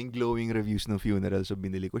ang also. daming glowing reviews ng Funeral, so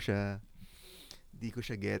binili ko siya. Di ko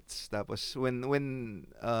siya gets. Tapos when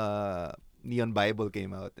Neon Bible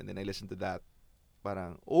came out and then I listened to that,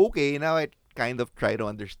 parang okay, now I kind of try to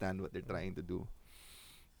understand what they're trying to do.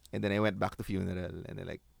 And then I went back to Funeral and then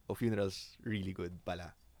like, oh, Funeral's really good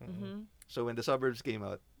pala. Mm-hmm. So when The Suburbs came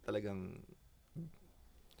out, talagang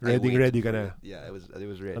I waited ready ka for na. it. Yeah, I was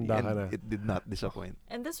ready. Handa ka And na. it did not disappoint.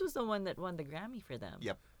 And this was the one that won the Grammy for them.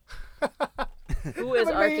 Yep. Who is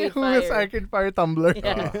But Arcade who Fire? is Arcade Fire Tumblr?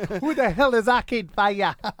 Yeah. Who the hell is Arcade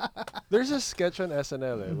Fire? There's a sketch on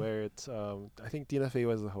SNL where it's I think Tina Fey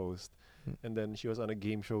was the host, Mm. and then she was on a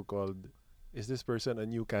game show called "Is this person a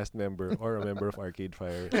new cast member or a member of Arcade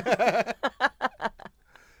Fire?"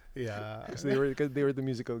 Yeah. Because they were the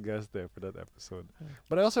musical guest there for that episode.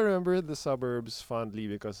 But I also remember The Suburbs fondly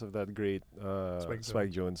because of that great Spike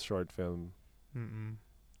Spike Jones short film. Mm-mm.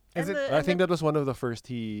 And Is it? the- I think that was one of the first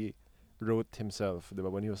he wrote himself,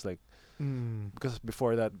 diba? When he was like, Mm. because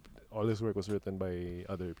before that, all his work was written by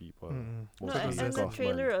other people. Mm-mm. No, Most of and, it and was the Kaufman.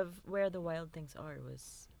 trailer of Where the Wild Things Are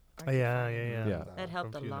was. Arcade Yeah, Fire. yeah. Yeah. That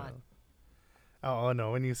helped a From lot. Funeral. Oh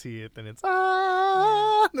no, when you see it and it's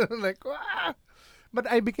like ah! But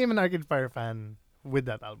I became an Arcade Fire fan with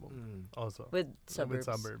that album Mm. also. With Suburbs.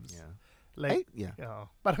 Suburbs. Yeah. Like Yeah.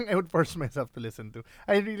 parang I would force myself to listen to.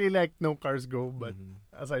 I really like No Cars Go, but Mhm.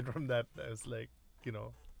 aside from that, I was like,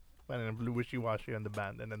 parang wishy-washy on the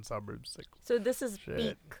band, and then Suburbs. Like, So this is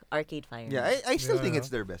Shit. peak Arcade Fire. Yeah, I still think Yeah. it's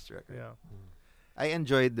their best record. yeah. I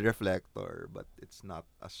enjoyed the Reflector, but it's not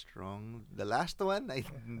as strong. The last one,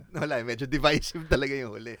 wala, medyo divisive talaga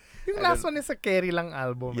yung huli. Yung I last don't- one is a Kerry lang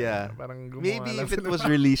album. Yeah. Parang gumawa Maybe lang if it sila. was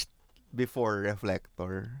released before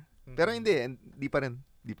Reflector. Pero Mm. hindi, di pa rin.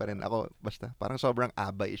 Di pa rin. Ako, basta, parang sobrang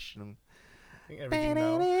ABBA-ish nung... Yung Everything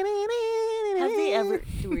Now. Have they ever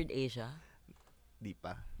toured Asia? Di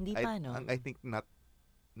pa. Hindi pa, no? I think not.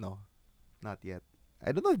 No. Not yet.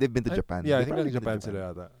 I don't know if they've been to Japan. Yeah, I They've think probably like been Japan to sila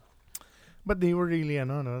yata. But they were really,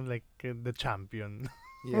 like the champion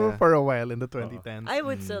Yeah. for a while in the 2010s. I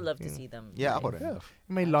would still love to Yeah. see them. Yeah, live. ako rin. Yeah.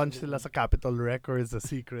 May launch sila sa Capitol Records, the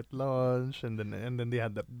secret launch, and then they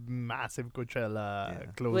had the massive Coachella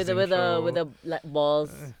Yeah. closing With show. the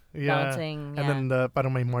balls Yeah. bouncing. And Yeah. then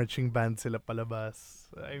parang may marching band sila palabas.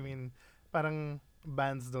 I mean, parang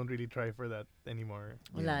bands don't really try for that anymore.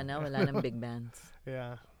 Wala nang big bands.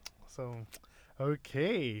 Yeah. So,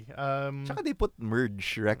 okay. Tsaka they put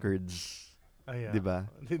Merge Records, yeah. diba?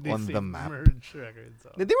 They on the saved map. Merge Records.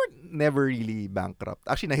 They were never really bankrupt.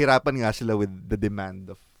 Actually, nahirapan nga sila with the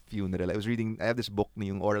demand of Funeral. I have this book na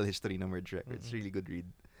yung Oral History ng Merge Records. Mhm. Really good read.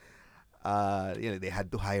 They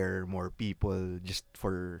had to hire more people just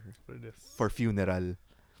for For this. Funeral.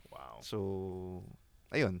 Wow. So,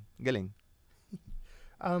 ayun, galing.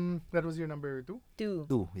 That was your number 2? 2.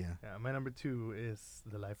 Two, yeah. Yeah, my number 2 is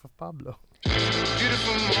The Life of Pablo.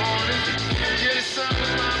 Beautiful morning, yeah, the sun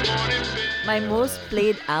in my morning bed. My most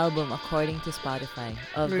played album according to Spotify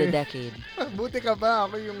of the Really? decade. Buti ka ba?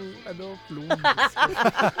 Ako yung, Flume.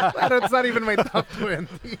 Pero it's not even my top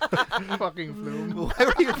 20. Fucking Flume. Why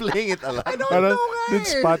were you playing it a lot? I don't Parang, know nga did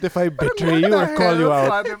eh. Spotify Parang betray what you the or call you hell, out?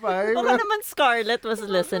 Spotify? Baka naman Scarlett was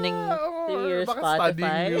listening to your Baka studying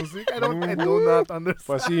Spotify. music. I do not understand.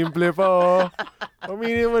 Pasimple pa, oh.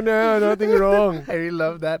 Aminin mo na, nothing wrong. I really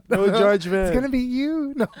love that. No judgment. It's gonna be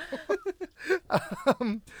you. No.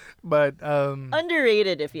 But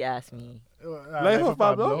Underrated, if you ask me. Life of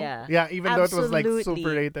Pablo? Yeah. Yeah, even though it was like Absolutely.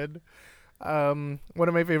 super rated. One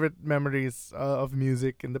of my favorite memories of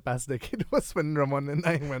music in the past decade was when Ramon and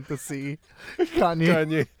I went to see Kanye.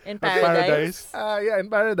 Kanye. In At Paradise. Yeah, in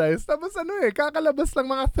Paradise. Tapos kakalabas lang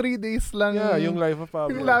mga 3 days lang. Yeah, yung Life of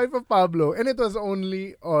Pablo. Yung Life of Pablo. And it was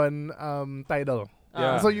only on Tidal.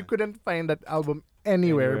 Yeah. So you couldn't find that album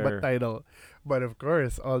anywhere but Anywhere. Tidal. But of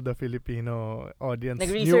course, all the Filipino audience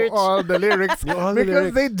knew Nag-research. all the lyrics Knew all the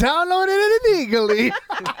because lyrics. they downloaded it illegally.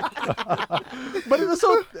 But he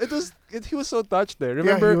was so touched there. Yeah,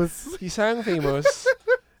 Remember, he he sang Famous.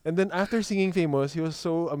 And then after singing Famous, he was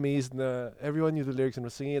so amazed na everyone knew the lyrics and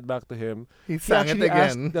was singing it back to him. he He sang it actually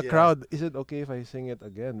asked again. the Yeah. crowd, is it okay if I sing it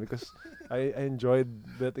again? Because I enjoyed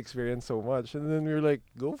that experience so much. And then we were like,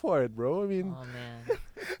 go for it, bro. I mean, Oh, man.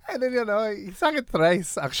 And then, he sang it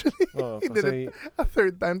thrice, actually. oh, He did kasi- it a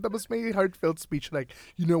third time. Tapos may heartfelt speech like,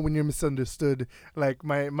 when you're misunderstood, like,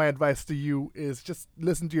 my advice to you is just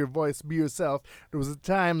listen to your voice, be yourself. There was a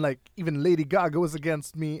time, like, even Lady Gaga was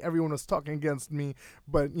against me. Everyone was talking against me.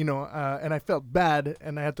 But, and I felt bad,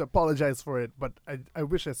 and I had to apologize for it. But I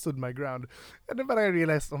wish I stood my ground. And then I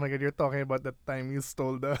realized, oh my God, you're talking about that time you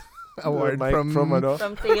stole the award mic from ano?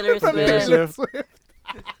 From Taylor from Swift. Taylor Swift.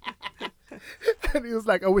 And he was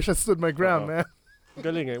like, I wish I stood my ground, Oo. man.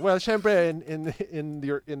 Galing eh. Well, syempre in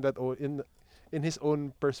his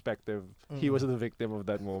own perspective, he was the victim of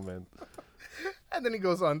that moment. And then he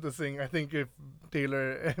goes on to sing, I think if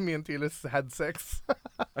me and Taylor had sex.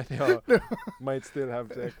 I think might still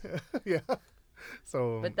have sex. Yeah.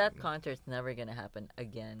 So. But that concert's never gonna happen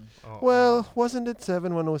again. Well, wasn't it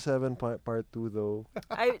 7107 part 2 though?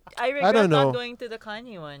 I regret don't know. not going to the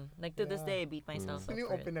Kanye one. Like to this Yeah. day, I beat myself Sino up yung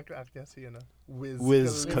for it. open act niya? Si,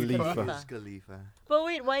 Wiz Khalifa. Wiz Khalifa. But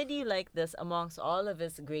wait, why do you like this amongst all of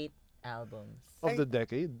his great albums? Of the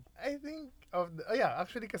decade. I think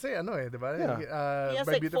actually kasi di ba? Yeah. He has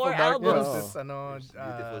My like Beautiful 4 Darkness albums. is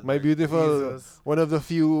Beautiful My Beautiful, Jesus. one of the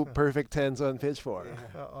few perfect 10s on Pitchfork.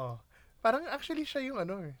 Oo. Parang actually siya yung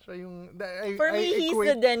siya yung For me, he's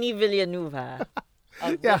the Denis Villeneuve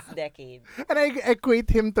of Yeah. this decade. And I equate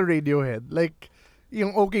him to Radiohead. Like,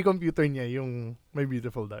 yung OK Computer niya, yung My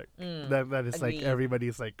Beautiful Dark. That is like, Agreed.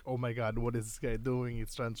 everybody's like, oh my God, what is this guy doing?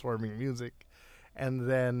 He's transforming music. And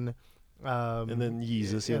then, And then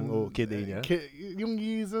Jesus yung Kid A niya. Yung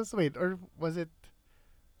Jesus, wait, or was it,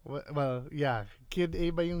 well, yeah, Kid A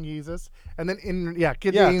ba yung Jesus? And then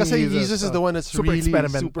Kid A Yeah, yung kasi Jesus. Jesus is the one that's super really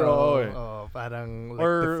experimental. super Parang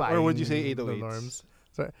like or would you defying say the 808s? norms.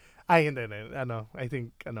 So, hindi. I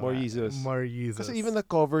think, More Jesus. More Jesus. Kasi even the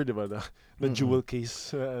cover, di ba? The jewel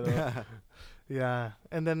case. Yeah.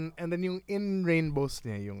 And then yung In Rainbows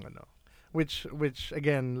niya yung which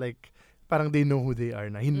again, like, parang they know who they are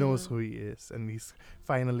na. He knows who he is, and he's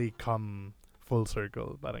finally come full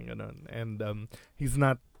circle, parang ganon. And he's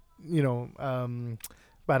not,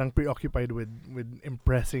 parang preoccupied with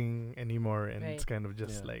impressing anymore, and it's kind of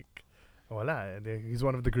just like, wala, he's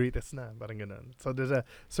one of the greatest na, parang ganon. So there's a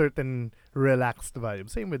certain relaxed vibe.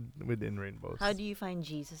 Same with In Rainbows. How do you find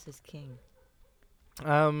Jesus is King?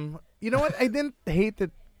 You know what? I didn't hate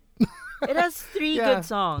it. It has 3 Yeah. good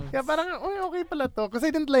songs. Yeah, parang okay pala to. Kasi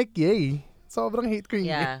I didn't like Yay. Sobrang hate ko yung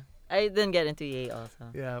Yay. Yeah. I didn't get into Ye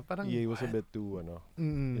also. Yeah, parang Yeah, it was a bit too,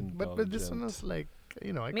 But this one indulgent. was like,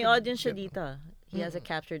 I May could audience siya get- dito. He has a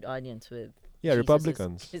captured audience with Yeah, Jesus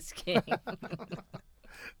Republicans. is King.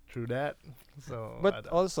 True that. So, But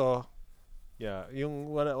also, yeah,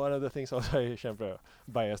 yung one of the things also I syempre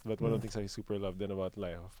biased, but one of the things I super loved then about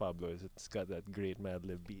Life of Pablo is it's got that great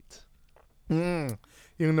Madlib beat.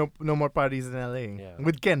 yung no More Parties in LA. Yeah.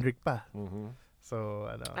 With Kendrick pa. Mm-hmm.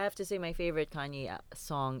 So, I have to say my favorite Kanye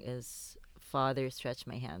song is Father Stretch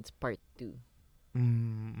My Hands Part 2.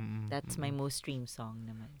 That's my most streamed song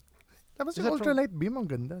naman. Tapos Is yung that from- Ultralight Beam, ang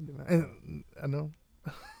ganda, di ba? From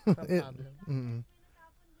Eh, Pablo. mm.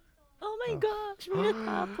 Oh my gosh, may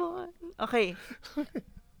natapon. Okay.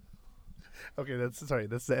 Okay, that's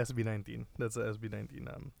the SB19. That's the SB19.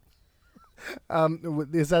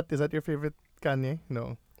 Is that your favorite Kanye?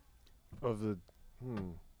 No. Of the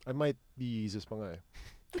I might be Jesus pa nga eh.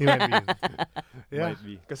 He might be. Yeah. Might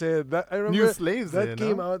be. Kasi that I New remember Slaves, that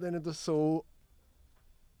came no? out and it was so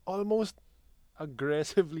almost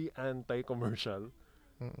aggressively anti-commercial.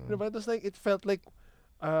 Diba? It was like, it felt like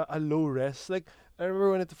a low res. Like, I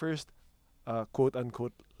remember when it first quote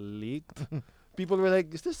unquote leaked, people were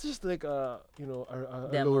like, is this just like a low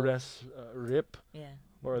Demo. res rip Yeah.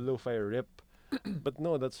 or a lo-fi rip? But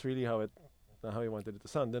no, that's really how he wanted it to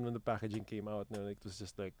sound. Then when the packaging came out, like, it was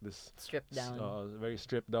just like this Stripped down. very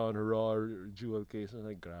stripped down, raw jewel case. I was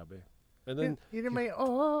like, grabe. And then Yun may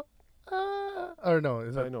or no,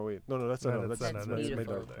 is I that know, wait. No, that's No, that's that's my Beautiful.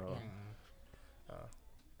 dog. Oh.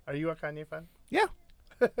 Are you a Kanye fan?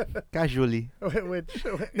 Casually. Which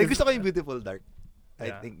Gusto ko yung Beautiful Dark. I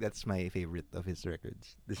Yeah. think that's my favorite of his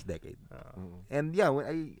records this decade. Mm. And yeah,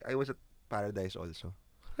 when I was at Paradise also.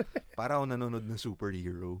 Para ako nanonood ng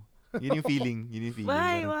superhero. Yun yung feeling.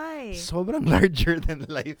 Why? Parang Why? Sobrang larger than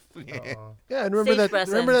life. Oo. Yeah, and remember Stage that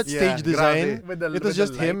presence. stage Yeah, design? grabe. With the- It was with the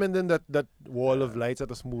just him light. and then that wall of lights that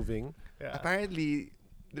was moving. Yeah. Apparently,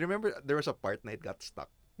 remember there was a part na it got stuck.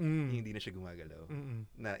 Mm. Hindi na siya gumagalaw. Mm-mm.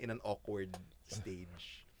 Na in an awkward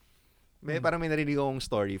stage. Parang may narinig akong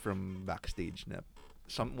story from backstage na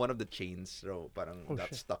one of the chains parang Oh, got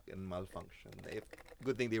shit. stuck and malfunctioned.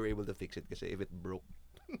 Good thing they were able to fix it kasi if it broke,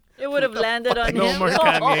 It would have landed on No him. more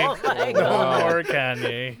Kanye. Oh my No God. more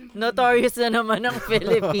Kanye. Notorious na naman ng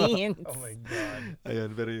Philippines. Oh my God. ayun,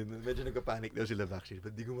 pero yun, medyo nagka-panic daw sila backstage,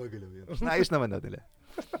 but di gumagalaw yun. Naayos naman daw nila.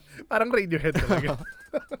 Parang Radiohead talaga.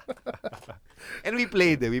 And we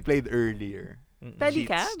played earlier.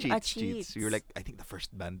 Pedicab? Cheats. We were like, I think the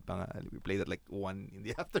first band pa nga. We played at like 1 in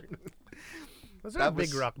the afternoon. Was there a Tapos-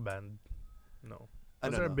 big rock band? No. Was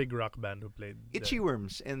Ano, there a no? big rock band who played? Itchy there?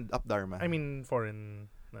 Worms and Up Dharma. I mean, foreign.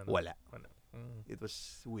 No. Wala. Mm. It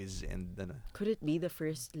was Wiz and Could it be the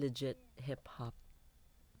first legit hip hop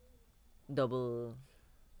double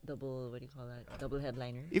what do you call that? Double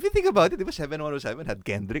headliner? If you think about it, di ba 7107 had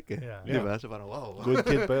Kendrick eh. Yeah. Di ba? So parang wow. Good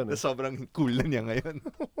kid pa yun. Na sobrang cool na niya ngayon.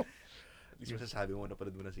 At least masasabi mo,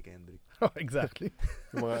 napanood mo na si Kendrick. Oh, exactly.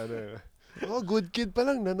 Yung mga Oh, good kid pa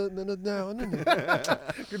lang. Nanood na ako nun eh.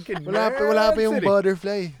 Good kid. Wala pa yung City.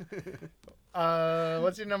 butterfly.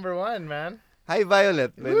 What's your number one, man? High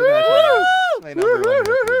Violet. By the National. My number one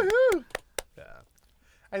record. Yeah.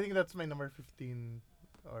 I think that's my number 15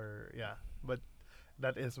 or yeah, but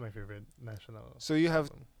that is my favorite national. So you have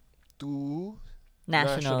album. 2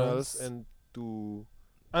 Nationals. and 2.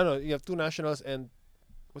 I know you have 2 nationals and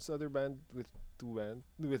what's the other band with 2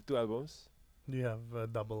 albums? Do you have a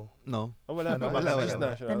double? No. Oh, wala. Ano, Wala. wala, Just wala.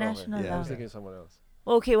 national. The Okay. national I was lang. thinking someone else.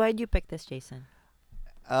 Okay, why did you pick this, Jason?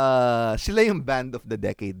 Sila yung band of the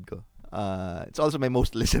decade ko. It's also my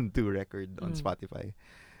most listened to record on Mm. Spotify.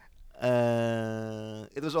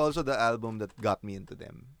 It was also the album that got me into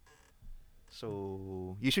them.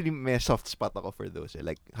 So, usually may soft spot ako for those.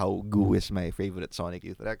 Like how Goo is my favorite Sonic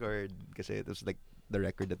Youth record kasi it was like the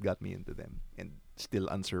record that got me into them and still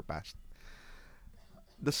unsurpassed.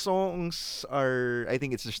 The songs are, I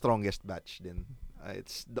think it's the strongest batch din.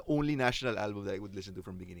 It's the only national album that I would listen to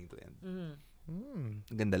from beginning to end.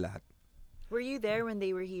 Ganda lahat. Were you there when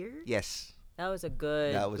they were here? Yes. That was a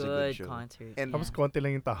good, That was a good good show. concert. And- Tapos konti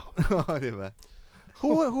lang yung tao. Diba?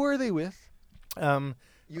 Who are they with?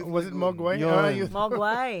 Was it Mogwai? Yun. Youth-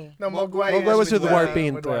 Mogwai. No, Mogwai. Mogwai was with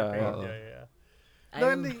Warpaint. Warpaint, With yeah. Warpaint, Oo. yeah. I, No,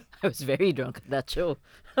 rem- and they- I was very drunk at that show.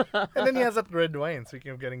 And then he has that red wine,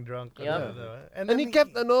 speaking of getting drunk. Yep. And And then he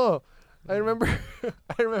kept I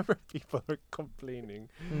remember people were complaining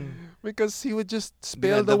because he would just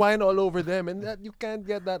spill the Dinadab- wine all over them, and that you can't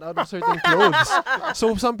get that out of certain clothes.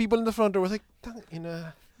 So some people in the front row was like, "Tang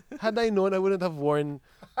ina, had I known, I wouldn't have worn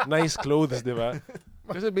nice clothes, diba?"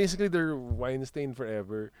 Because basically they're wine stained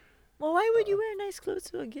forever. Well, why would you wear nice clothes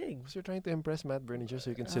to a gig? Because you're trying to impress Matt Berninger so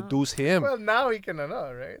you can Oh. seduce him. Well, now he can know,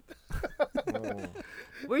 right? Oh.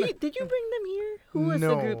 Did you bring them here? Who was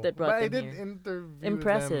no, the group that brought but them I did here? interview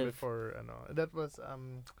Impressive. them before. That was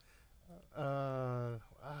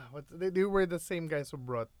they were the same guys who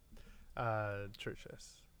brought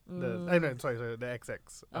churches. I know, sorry, the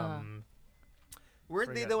XX.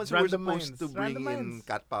 Weren't they Forgot. the ones who were Random supposed Minds. to bring Random in Minds.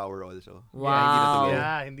 Cat Power also? Wow.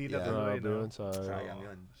 Yeah, hindi Yeah. natuloy, Grabe no? yun, sayang. Sayang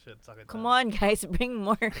yun. Shit, suck it Come down. on, guys, bring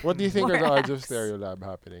more. What do you think are the more odds of acts. Stereo Lab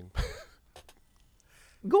happening?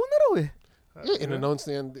 Go na raw eh. In-announce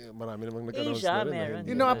na yan. Marami namang nag-announce Asia, na rin. meron.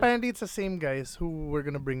 You know, apparently it's the same guys who were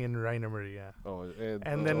gonna bring in Raina Maria. Oh,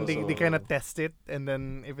 And then they kind of test it, and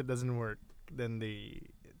then if it doesn't work, then they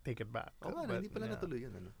take it back. Oo nga, But, hindi pala yeah. natuloy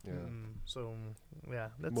yun. Ano? Yeah. So, yeah.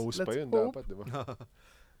 Most let's pa yun hope. dapat, di ba?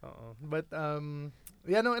 But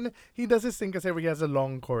yeah, no, and he does his thing because he has a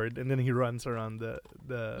long cord, and then he runs around the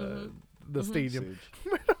Mhm. stadium.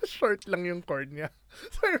 Sage. Short lang yung cord niya.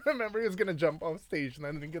 So I remember he was gonna jump off stage, and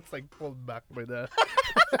then he gets like pulled back by the.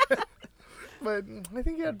 But I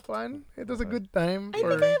think he had fun. It was a good time. I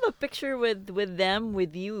think I have a picture with them,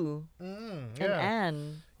 with you Mm, and yeah. Anne.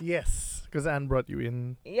 Yes, because Anne brought you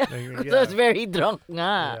in. Yeah, Like, I was very drunk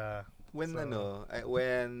nga. Yeah. When So-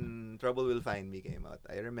 when Trouble Will Find Me came out,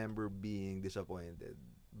 I remember being disappointed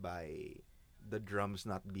by the drums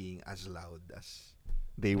not being as loud as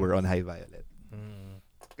they were on High Violet. Mm.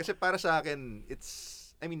 Kasi para sa akin,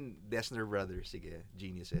 I mean, Dessner Brothers, sige,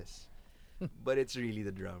 geniuses. But it's really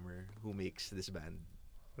the drummer who makes this band.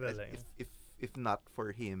 Really. If not for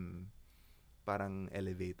him, parang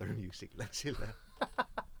elevator music lang sila.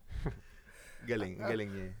 galing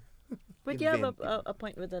niya. But you have Inventive. a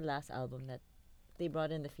point with the last album that they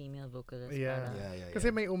brought in the female vocalist. Yeah. para- Yeah.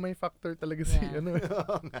 Kasi may umay factor talaga si Yeah. ano.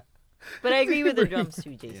 But I agree with the Bring- drums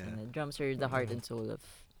too, Jason. Yeah. The drums are the heart and soul of,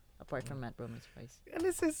 apart from Matt Roman's voice. And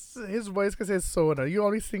it's his voice kasi is so you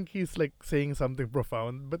always think he's like saying something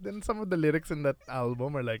profound, but then some of the lyrics in that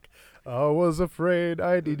album are like, I was afraid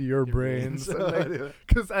I'd eat your brains.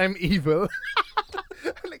 Because I'm evil.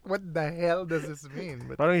 Like, what the hell does this mean?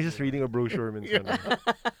 But, Parang he's just reading a brochure minsan.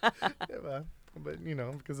 diba? But,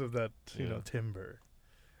 because of that, Yeah. timbre.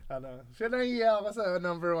 Siya nahiya ako sa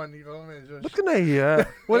number one. Ikaw medyo. Ba't ka nahiya?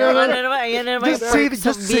 Wala Wala na naman. Ayan na naman. Just say- perks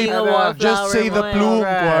just of say- being a Ano, just wallflower say the mo eh. plume.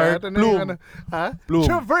 Quart, Ito na plume. yung Ha? Plume.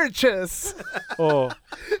 Traverches! Oh.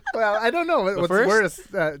 Well, I don't know what's first? worse.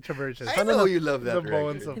 Traverches. I know you love that The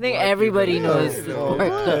bones record. of I think What everybody You knows Love. the Oh, part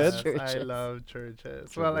good. of I churches. love churches.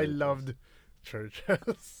 Well, I loved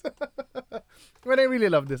churches. But I really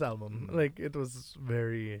loved this album. Like, it was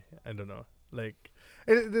very, I don't know. Like,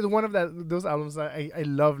 it's one of those albums that I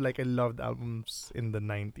love. Like, I loved albums in the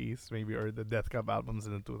 90s, maybe, or the Death Cab albums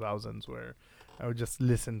in the 2000s, where I would just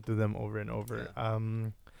listen to them over and over. Yeah.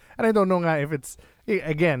 And I don't know nga if it's,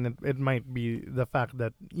 again, it might be the fact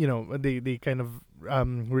that, they kind of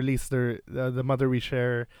released the Mother We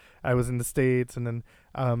Share. I was in the States, and then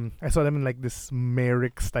I saw them in like this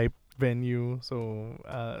Merrick's type venue, so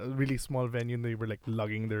really small venue, and they were like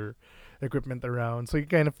lugging their equipment around. So you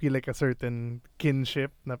kind of feel like a certain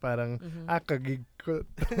kinship na parang kagig ko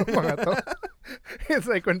tong mga to. It's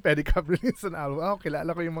like when Pedicab released an album.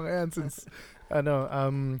 Kilala ko yung mga yan since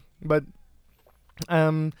but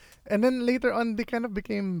and then later on they kind of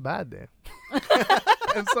became bad.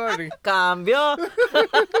 I'm sorry. Cambio.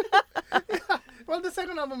 Well, the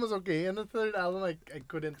second album was okay, and the third album I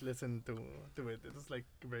couldn't listen to it. It was like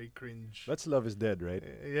very cringe. That's Love Is Dead, right?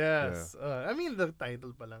 Yes. I mean the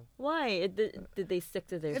title pa lang. Why? Did they stick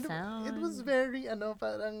to their sound? It was very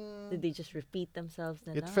parang Did they just repeat themselves?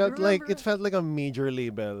 Na It lang? felt like Remember- a major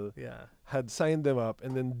label yeah. had signed them up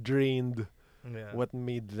and then drained Yeah. what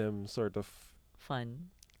made them sort of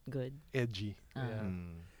Fun. Good. edgy. Yeah.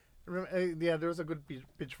 Mm. There was a good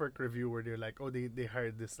Pitchfork review where they're like, they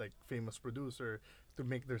hired this like famous producer to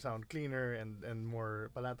make their sound cleaner and more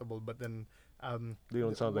palatable, but then They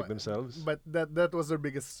don't sound like themselves. But that was their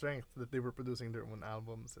biggest strength, that they were producing their own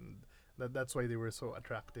albums, and that's why they were so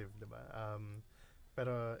attractive, diba?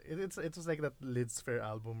 Pero it was like that Liz Fair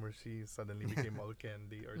album where she suddenly became all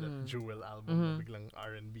candy, or that Jewel album na biglang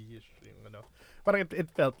R&B-ish yung ano. Parang it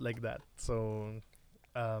felt like that. So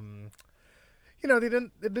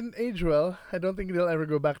it didn't age well. I don't think they'll ever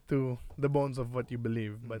go back to the Bones of What You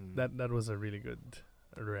Believe, but that was a really good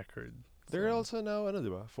record. They're So, also now, ano,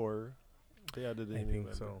 diba? They added a I new think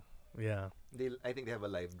member. so. Yeah. I think they have a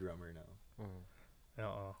live drummer now.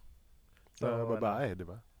 Oo. So, ano, babae,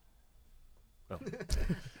 diba?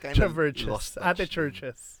 Kind of Churches. lost touch. Ate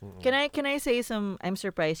Churches. Can I say some? I'm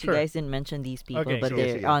surprised Sure. you guys didn't mention these people, Okay, but sure.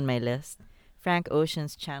 they're Sige. on my list. Frank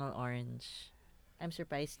Ocean's Channel Orange. I'm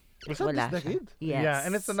surprised. Was that wala this siya. decade? Yes. Yeah,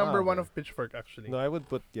 and it's the number Ah, one okay. of Pitchfork actually. No, I would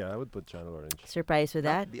put Channel Orange. Surprised with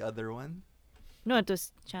that? Not the other one? No, it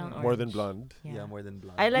was Channel Orange. More than Blonde. Yeah, more than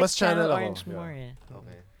blonde. I like Mas Channel Channel ako, Orange yeah. more. Eh.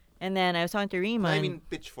 Okay. And then I was talking to Rima. I and- mean,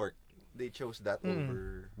 Pitchfork. They chose that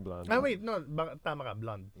over. Blonde. Wait, no, tama ka,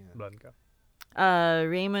 blonde. Yeah. Blonde ka.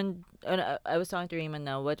 Raymond, I was talking to Raymond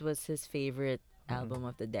now, what was his favorite album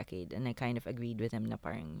of the decade? And I kind of agreed with him na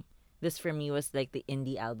parang, this for me was like the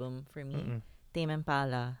indie album for me. Tame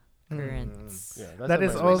Impala, Currents. Yeah, That not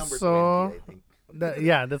is my My list. also- number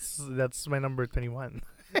 20, I think. That's my number 21.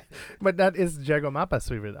 But that is Diego Mapa's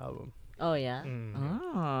favorite album. Oh, yeah?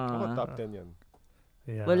 Ako Ah. top 10 yan.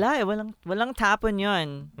 Yeah. Wala eh. Walang tapon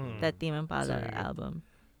yon Mm. that Tame Impala Very good. album.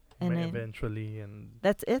 May And then, eventually and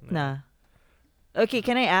that's it Yeah. na. Okay,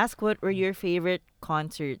 can I ask what were your favorite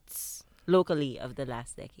concerts locally of the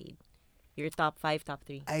last decade? Your top 5, top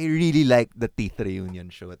 3? I really liked the Teeth reunion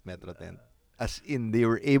show at Metro 10. As in, they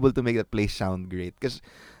were able to make that place sound great. Because,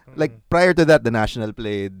 like, prior to that, the National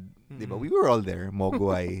played. Diba? We were all there.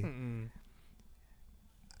 Mogwai.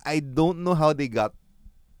 I don't know how they got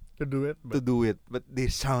to do it. to do it, but they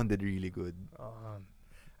sounded really good.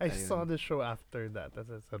 I Ayun. saw the show after that as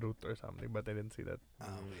a route or something, but I didn't see that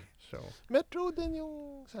show. Metro din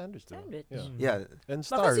yung Sandwich, diba? Sandwich. Yeah. Yeah, And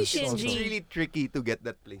Baka si Stars Shinji. also. it's really tricky to get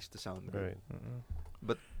that place to sound good. Right.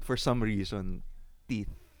 But for some reason, Teeth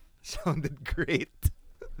sounded great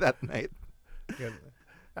that night. Good.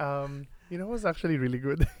 You know what's actually really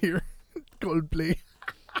good here? Coldplay.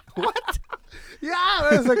 What? Yeah,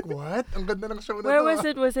 I was like, what? Ang ganda ng show na Where to, was ah.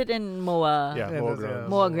 it? Was it in MOA? Yeah, Yeah, Moa it was, Grounds.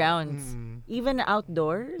 Moa Grounds. Mm. Even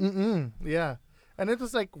outdoors? Yeah. And it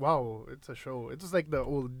was like, wow, it's a show. It was like the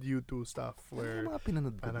old U2 stuff where Ano mga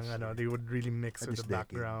pinanood ko parang this year? they would really mix At with this the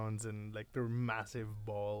decade. backgrounds, and like there were massive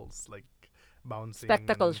balls like bouncing.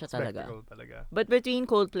 Spectacle and siya talaga. Spectacle talaga. But between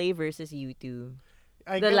Coldplay versus U2,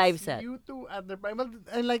 I The guess live set. U2 at the prime. Well,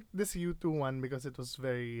 I like this U2 one because it was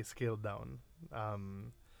very scaled down.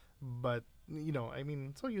 But I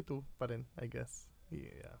mean, so U2 pa rin, I guess.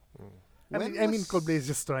 Yeah. I mean, Coldplay is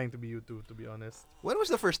just trying to be U2, to be honest. When was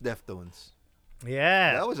the first Deftones?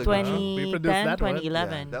 Yeah. That was a good show. We produced 2010, that one.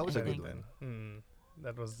 2011. Yeah, that was I a good think. one.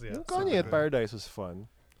 That was Yung so Kanye at good. Paradise was fun.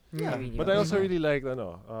 Yeah. Really But I also was. really liked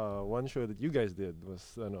one show that you guys did was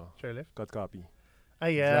Chairlift? Cut Copy. Ah,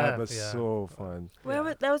 yeah. That was so fun. Where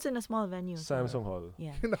was, that was in a small venue. so- Samsung Hall.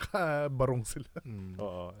 Yeah. Nakabarong sila.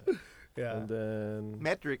 Oo. Yeah. And then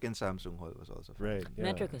Metric and Samsung Hall was also fun. right. Yeah.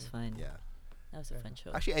 Metric was fun. Yeah. That was a fun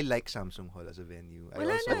show. Actually, I like Samsung Hall as a venue.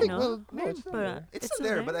 Wala I na, also, no? well, no, Meron it's still pa. there. It's still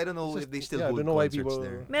there, but I don't know It's if they just- still yeah, I hold don't know why concerts people-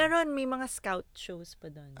 there. Meron, may mga scout shows pa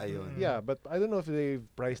doon. Ayun. Yeah, but I don't know if they've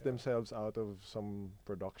priced themselves out of some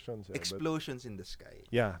productions. But Explosions in the Sky.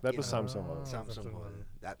 yeah, that You was know, Samsung Hall. Samsung Samsung Hall. Hall.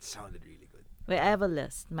 That sounded really good. Wait, I have a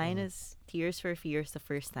list. Mine is Tears for Fears the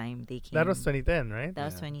first time they came. That was 2010, right? That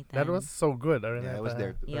was Yeah. 2010. That was so good. Yeah, I was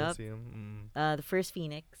there too. Yep. Coliseum. The first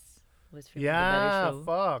Phoenix was for me the Yeah, better show.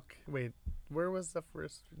 fuck. Wait, Where was the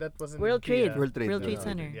first? That was in World Trade. World Trade. World Trade Yeah.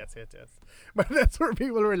 Center. Yes. But that's where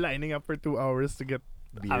people were lining up for 2 hours to get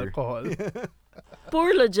Beer. alcohol.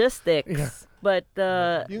 Poor logistics. Yeah. But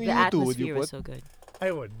the Yung the U2, would you atmosphere was put? so good.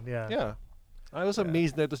 I would, yeah. Yeah. I was Yeah.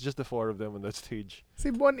 amazed that it was just the 4 of them on that stage.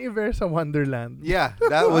 Si Bon Iver sa Wonderland. Yeah,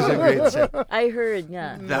 that was a great set. I heard,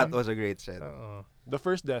 yeah. That was a great set. Oo. The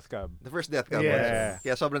first Death Cab. The first Death Cab Yeah. was.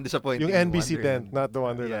 Yeah, sobrang disappointing. Yung NBC tent, Wonderland. not the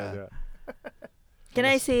Wonderland. Yeah. Yeah. Can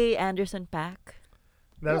I say Anderson Paak?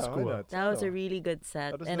 That was Yeah, why cool. not? That was a Oh. really good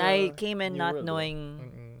set. That was And the I came in New not World, knowing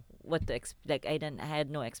Mm-mm. what to expect. Like, I had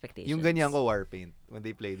no expectations. Yung ganyan ko Warpaint, when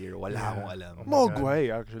they played here, wala Yeah. akong alam. Oh my God. Mogwai,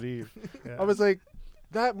 actually. Yeah. I was like,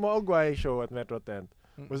 that Mogwai show at Metro Tent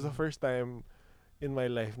was the Mm-mm. first time in my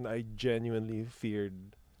life na I genuinely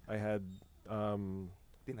feared I had,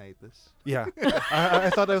 Tinnitus. yeah.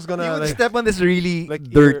 I thought I was gonna, You would like, step on this really like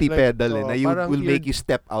dirty ear- like, pedal oh, and you parang will make ear- you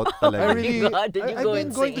step out I talaga. really, God, did you I've go been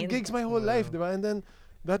going to insane? gigs my whole life, Yeah. diba? And then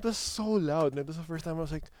that was so loud. And it was the first time I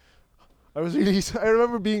was like, I was really, I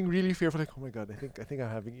remember being really fearful, like, oh my God, I think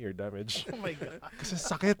I'm having ear damage. Oh my God. Kasi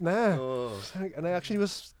sakit na. Oh. And I actually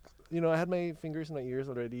was, I had my fingers in my ears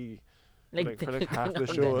already Like, for like half the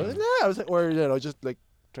ganun. show. Yeah, I was like, or just like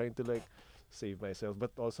trying to like save myself,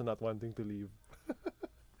 but also not wanting to leave.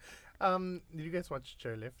 Did you guys watch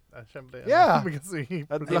Chairlift? Syempre, Yeah. because we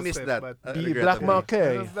I lost missed it, that. but The regrettably. Black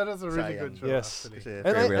Marquet. that was a really Sayang. good show. Yes. Actually. Kasi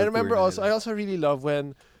And farewell I remember tour also, nila. I also really love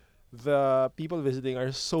when the people visiting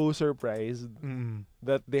are so surprised Mm-mm.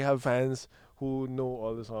 that they have fans who know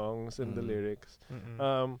all the songs and the Mm. lyrics.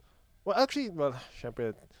 Mm-mm. Well, actually,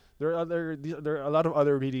 syempre, there are a lot of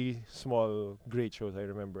other really small great shows I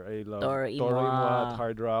remember. I love Toro Toro Imo Imo. at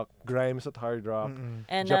Hard Rock, Grimes at Hard Rock, Mm-mm.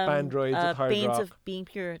 And Japan Droids at Hard Pains Rock. of Being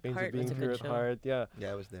Pure at Pains Heart of Being was a Pure good at show. Heart. Yeah,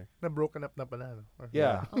 Yeah, I was there. Na broken up na pala. No? Or-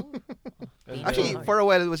 yeah. Oh. And, Actually, Yeah. for a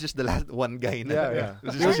while, it was just the last one guy. Na. yeah, yeah. It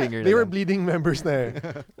was just a singer. They na were lang. bleeding members na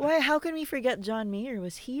eh. Why? How can we forget John Mayer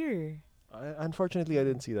was here? Unfortunately, I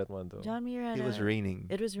didn't see that one though. John Mayer had It was a- raining.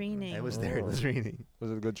 It was raining. I was there. It was Oh. raining. Was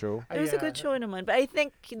it a good show? It was a good Yeah. show naman, but I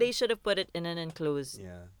think they should have put it in an enclosed.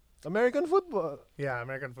 Yeah. American football. Yeah,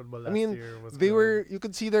 American football I last mean, year was They good. were. You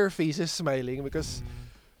could see their faces smiling because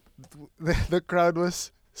the crowd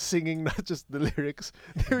was singing not just the lyrics,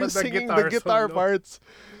 they were But the singing guitar the guitar solo. parts.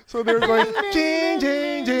 So they were going jing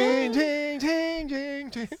jing jing jing jing jing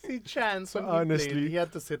jing. See, Chance, when Honestly. he played, he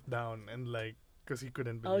had to sit down and like, because he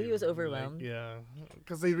couldn't Oh, believe he was it, overwhelmed? Like, yeah,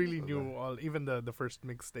 because they really knew all, even the first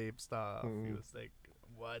mixtape stuff. He Mm. was like,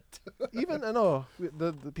 what? Even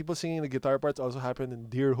the people singing the guitar parts also happened in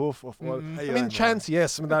Deerhoof of all. Mm. I Ayun, mean, yeah. Chance,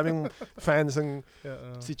 yes, madaming fans ng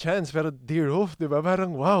Yeah, si Chance, pero Deerhoof, di ba?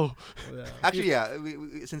 Parang wow. yeah. Actually, yeah.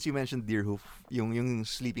 Since you mentioned Deerhoof, yung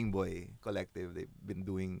Sleeping Boy Collective, they've been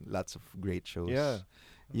doing lots of great shows. Yeah.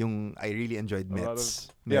 Yung I really enjoyed A lot Mets.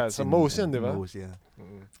 of- yeah, Mets sa in- Moe's in yun, di ba? Moe's, yeah.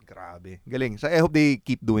 Mm. Grabe. Galing. So I hope they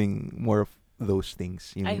keep doing more of those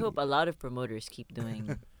things. I hope a lot of promoters keep doing,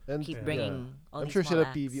 And keep Yeah. bringing all I'm these sure small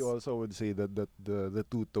sila PV acts. also would say that the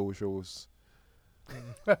two toe shows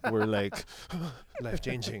were like life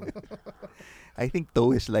changing. I think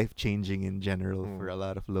Toe is life changing in general Mm. for a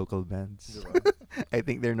lot of local bands. I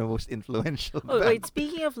think they're the most influential. Oh wait, band.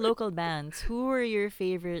 speaking of local bands, who were your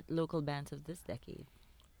favorite local bands of this decade?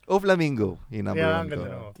 Oh, Flamingo. Yung number Yeah, one ang ko.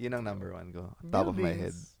 ganda, oh. Yun ang number one ko. Top of my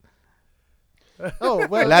head. Buildings. Oh,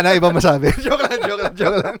 well. Wala na ibang masabi.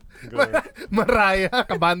 joke lang. Mariah,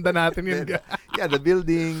 kabanda natin yun. Then, yeah, the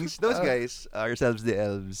buildings. Those Ah. guys, ourselves the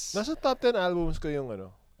elves. Nasa top 10 albums ko yung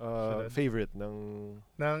Sunod. favorite ng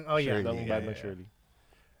Oh yeah, ng Shirley. band yeah, ng Shirley.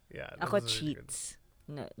 Yeah, that Ako was really good. Cheats.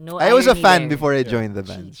 No, I was a irony fan there. before I Yeah. joined the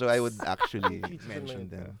band, so I would Cheats. actually Cheats is in mention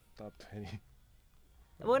my, them. top 20.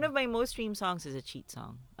 One of my most streamed songs is a cheat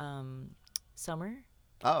song. Summer.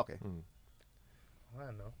 Ah, okay. Mm. I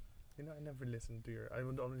don't know. You know, I never listened to I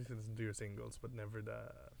would only listen to your singles, but never the.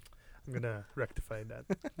 I'm gonna rectify that.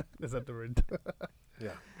 Is that the word?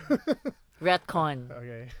 Yeah. Retcon.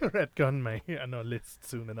 Okay, retcon my list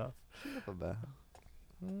soon enough. Ano pa ba?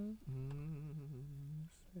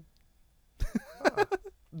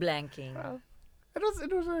 Blanking.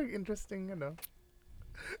 It was like interesting,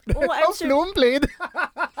 Oh, I'm sure. Flume played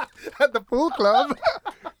at the pool club.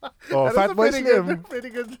 Oh, That was a Fatboy pretty Slim. good, pretty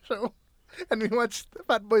good show. And we watched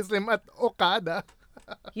Fatboy Slim at Okada.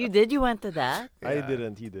 You did? You went to that? I Yeah.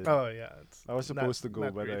 didn't, he did. Oh yeah, it's I was not- supposed to go,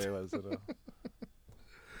 not but great. I was.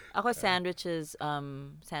 Ako Sandwiches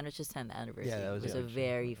 10th anniversary. Yeah, that was was a a good show.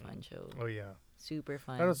 very fun show. Oh yeah, Super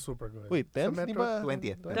fun. that was super good. Wait, Sa 10th, di Metro- ba?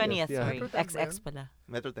 20th. 20th, yeah. sorry. Metro 10th ba XX yun? pala.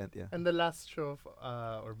 Metro Tent, yeah. And the last show of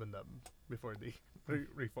Urban Dub before they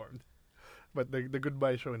reformed. But the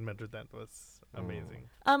goodbye show in Metro Tent was amazing.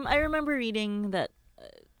 I remember reading that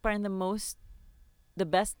parang the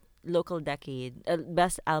best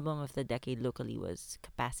best album of the decade locally was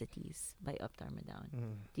Capacities by Up Dharma Down.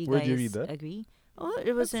 Do you Where'd guys you read that? agree? Oh,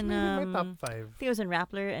 it was That's in maybe my top 5. I think it was in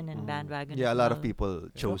Rappler and then Bandwagon. Yeah, a as lot of well. people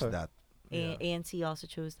chose Okay. that. Yeah. ANC also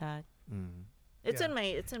chose that. Mm. It's Yeah.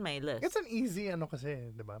 in my list. It's an easy kasi,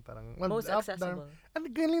 'di ba? Parang most Up accessible. Ang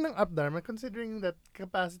galing ng Up Dharma considering that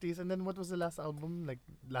Capacities, and then what was the last album, like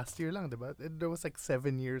last year lang, 'di ba? There was like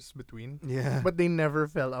 7 years between. Yeah. But they never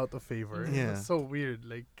fell out of favor. It Yeah. was so weird.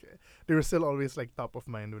 Like they were still always like top of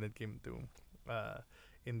mind when it came to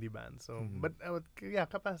indie bands. So, Mhm. but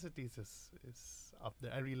Capacities is up there.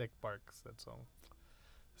 I really like Parks, that song.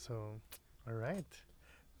 So, all right.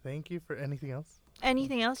 Thank you for anything else.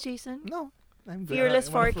 Anything else, Jason? No, I'm good. Fearless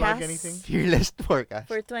You wanna plug forecast anything? Fearless forecast.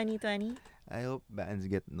 for 2020. I hope bands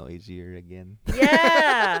get noisier again.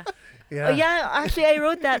 Yeah. Yeah. Oh yeah, actually I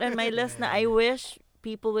wrote that on my list na I wish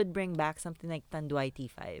people would bring back something like Tanduay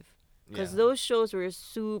T5 because those shows were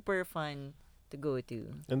super fun to go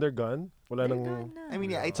to. And they're gone? Wala They're nang... gone na. I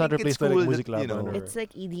mean, yeah, I It's not think it's replaced by, like, cool Music that, you Laban know, or- It's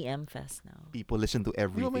like EDM fest now. people listen to Di ba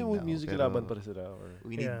everything may now. music pero laban pa rin sila? Or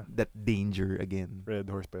we need Yeah. that danger again. Red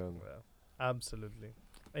Horse pa yun? Well, absolutely.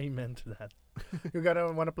 Amen to that. You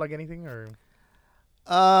wanna plug anything or?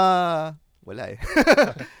 Wala eh.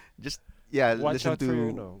 Just, yeah, Watch listen out for, to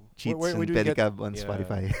you know, Cheats where and do you get- Pedicab on yeah.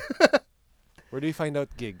 Spotify. Where do you find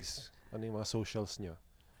out gigs? Ano yung mga socials nyo?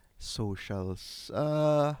 Socials.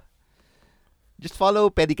 Just follow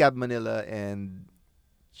Pedicab Manila and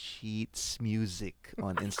Cheats Music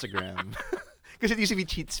on Instagram. Because it used to be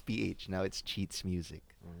Cheats PH. Now it's Cheats Music.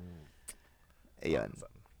 Ayan. Awesome.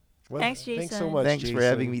 Well, Thanks, Thanks so Jason. much, Thanks for Jason.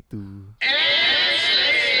 having me too.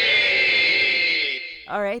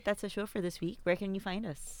 All right, that's the show for this week. Where can you find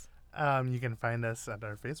us? You can find us at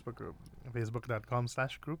our Facebook group,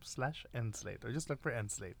 facebook.com/group/Endslate, or just look for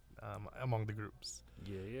Endslate among the groups.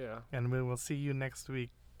 Yeah. And we will see you next week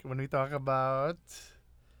when we talk about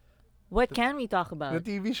What can we talk the about?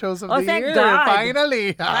 TV shows of Oh, the thank year. God.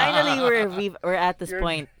 Finally! Finally, we're at this You're-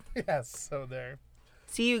 point. Yes, so there.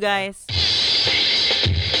 See you guys.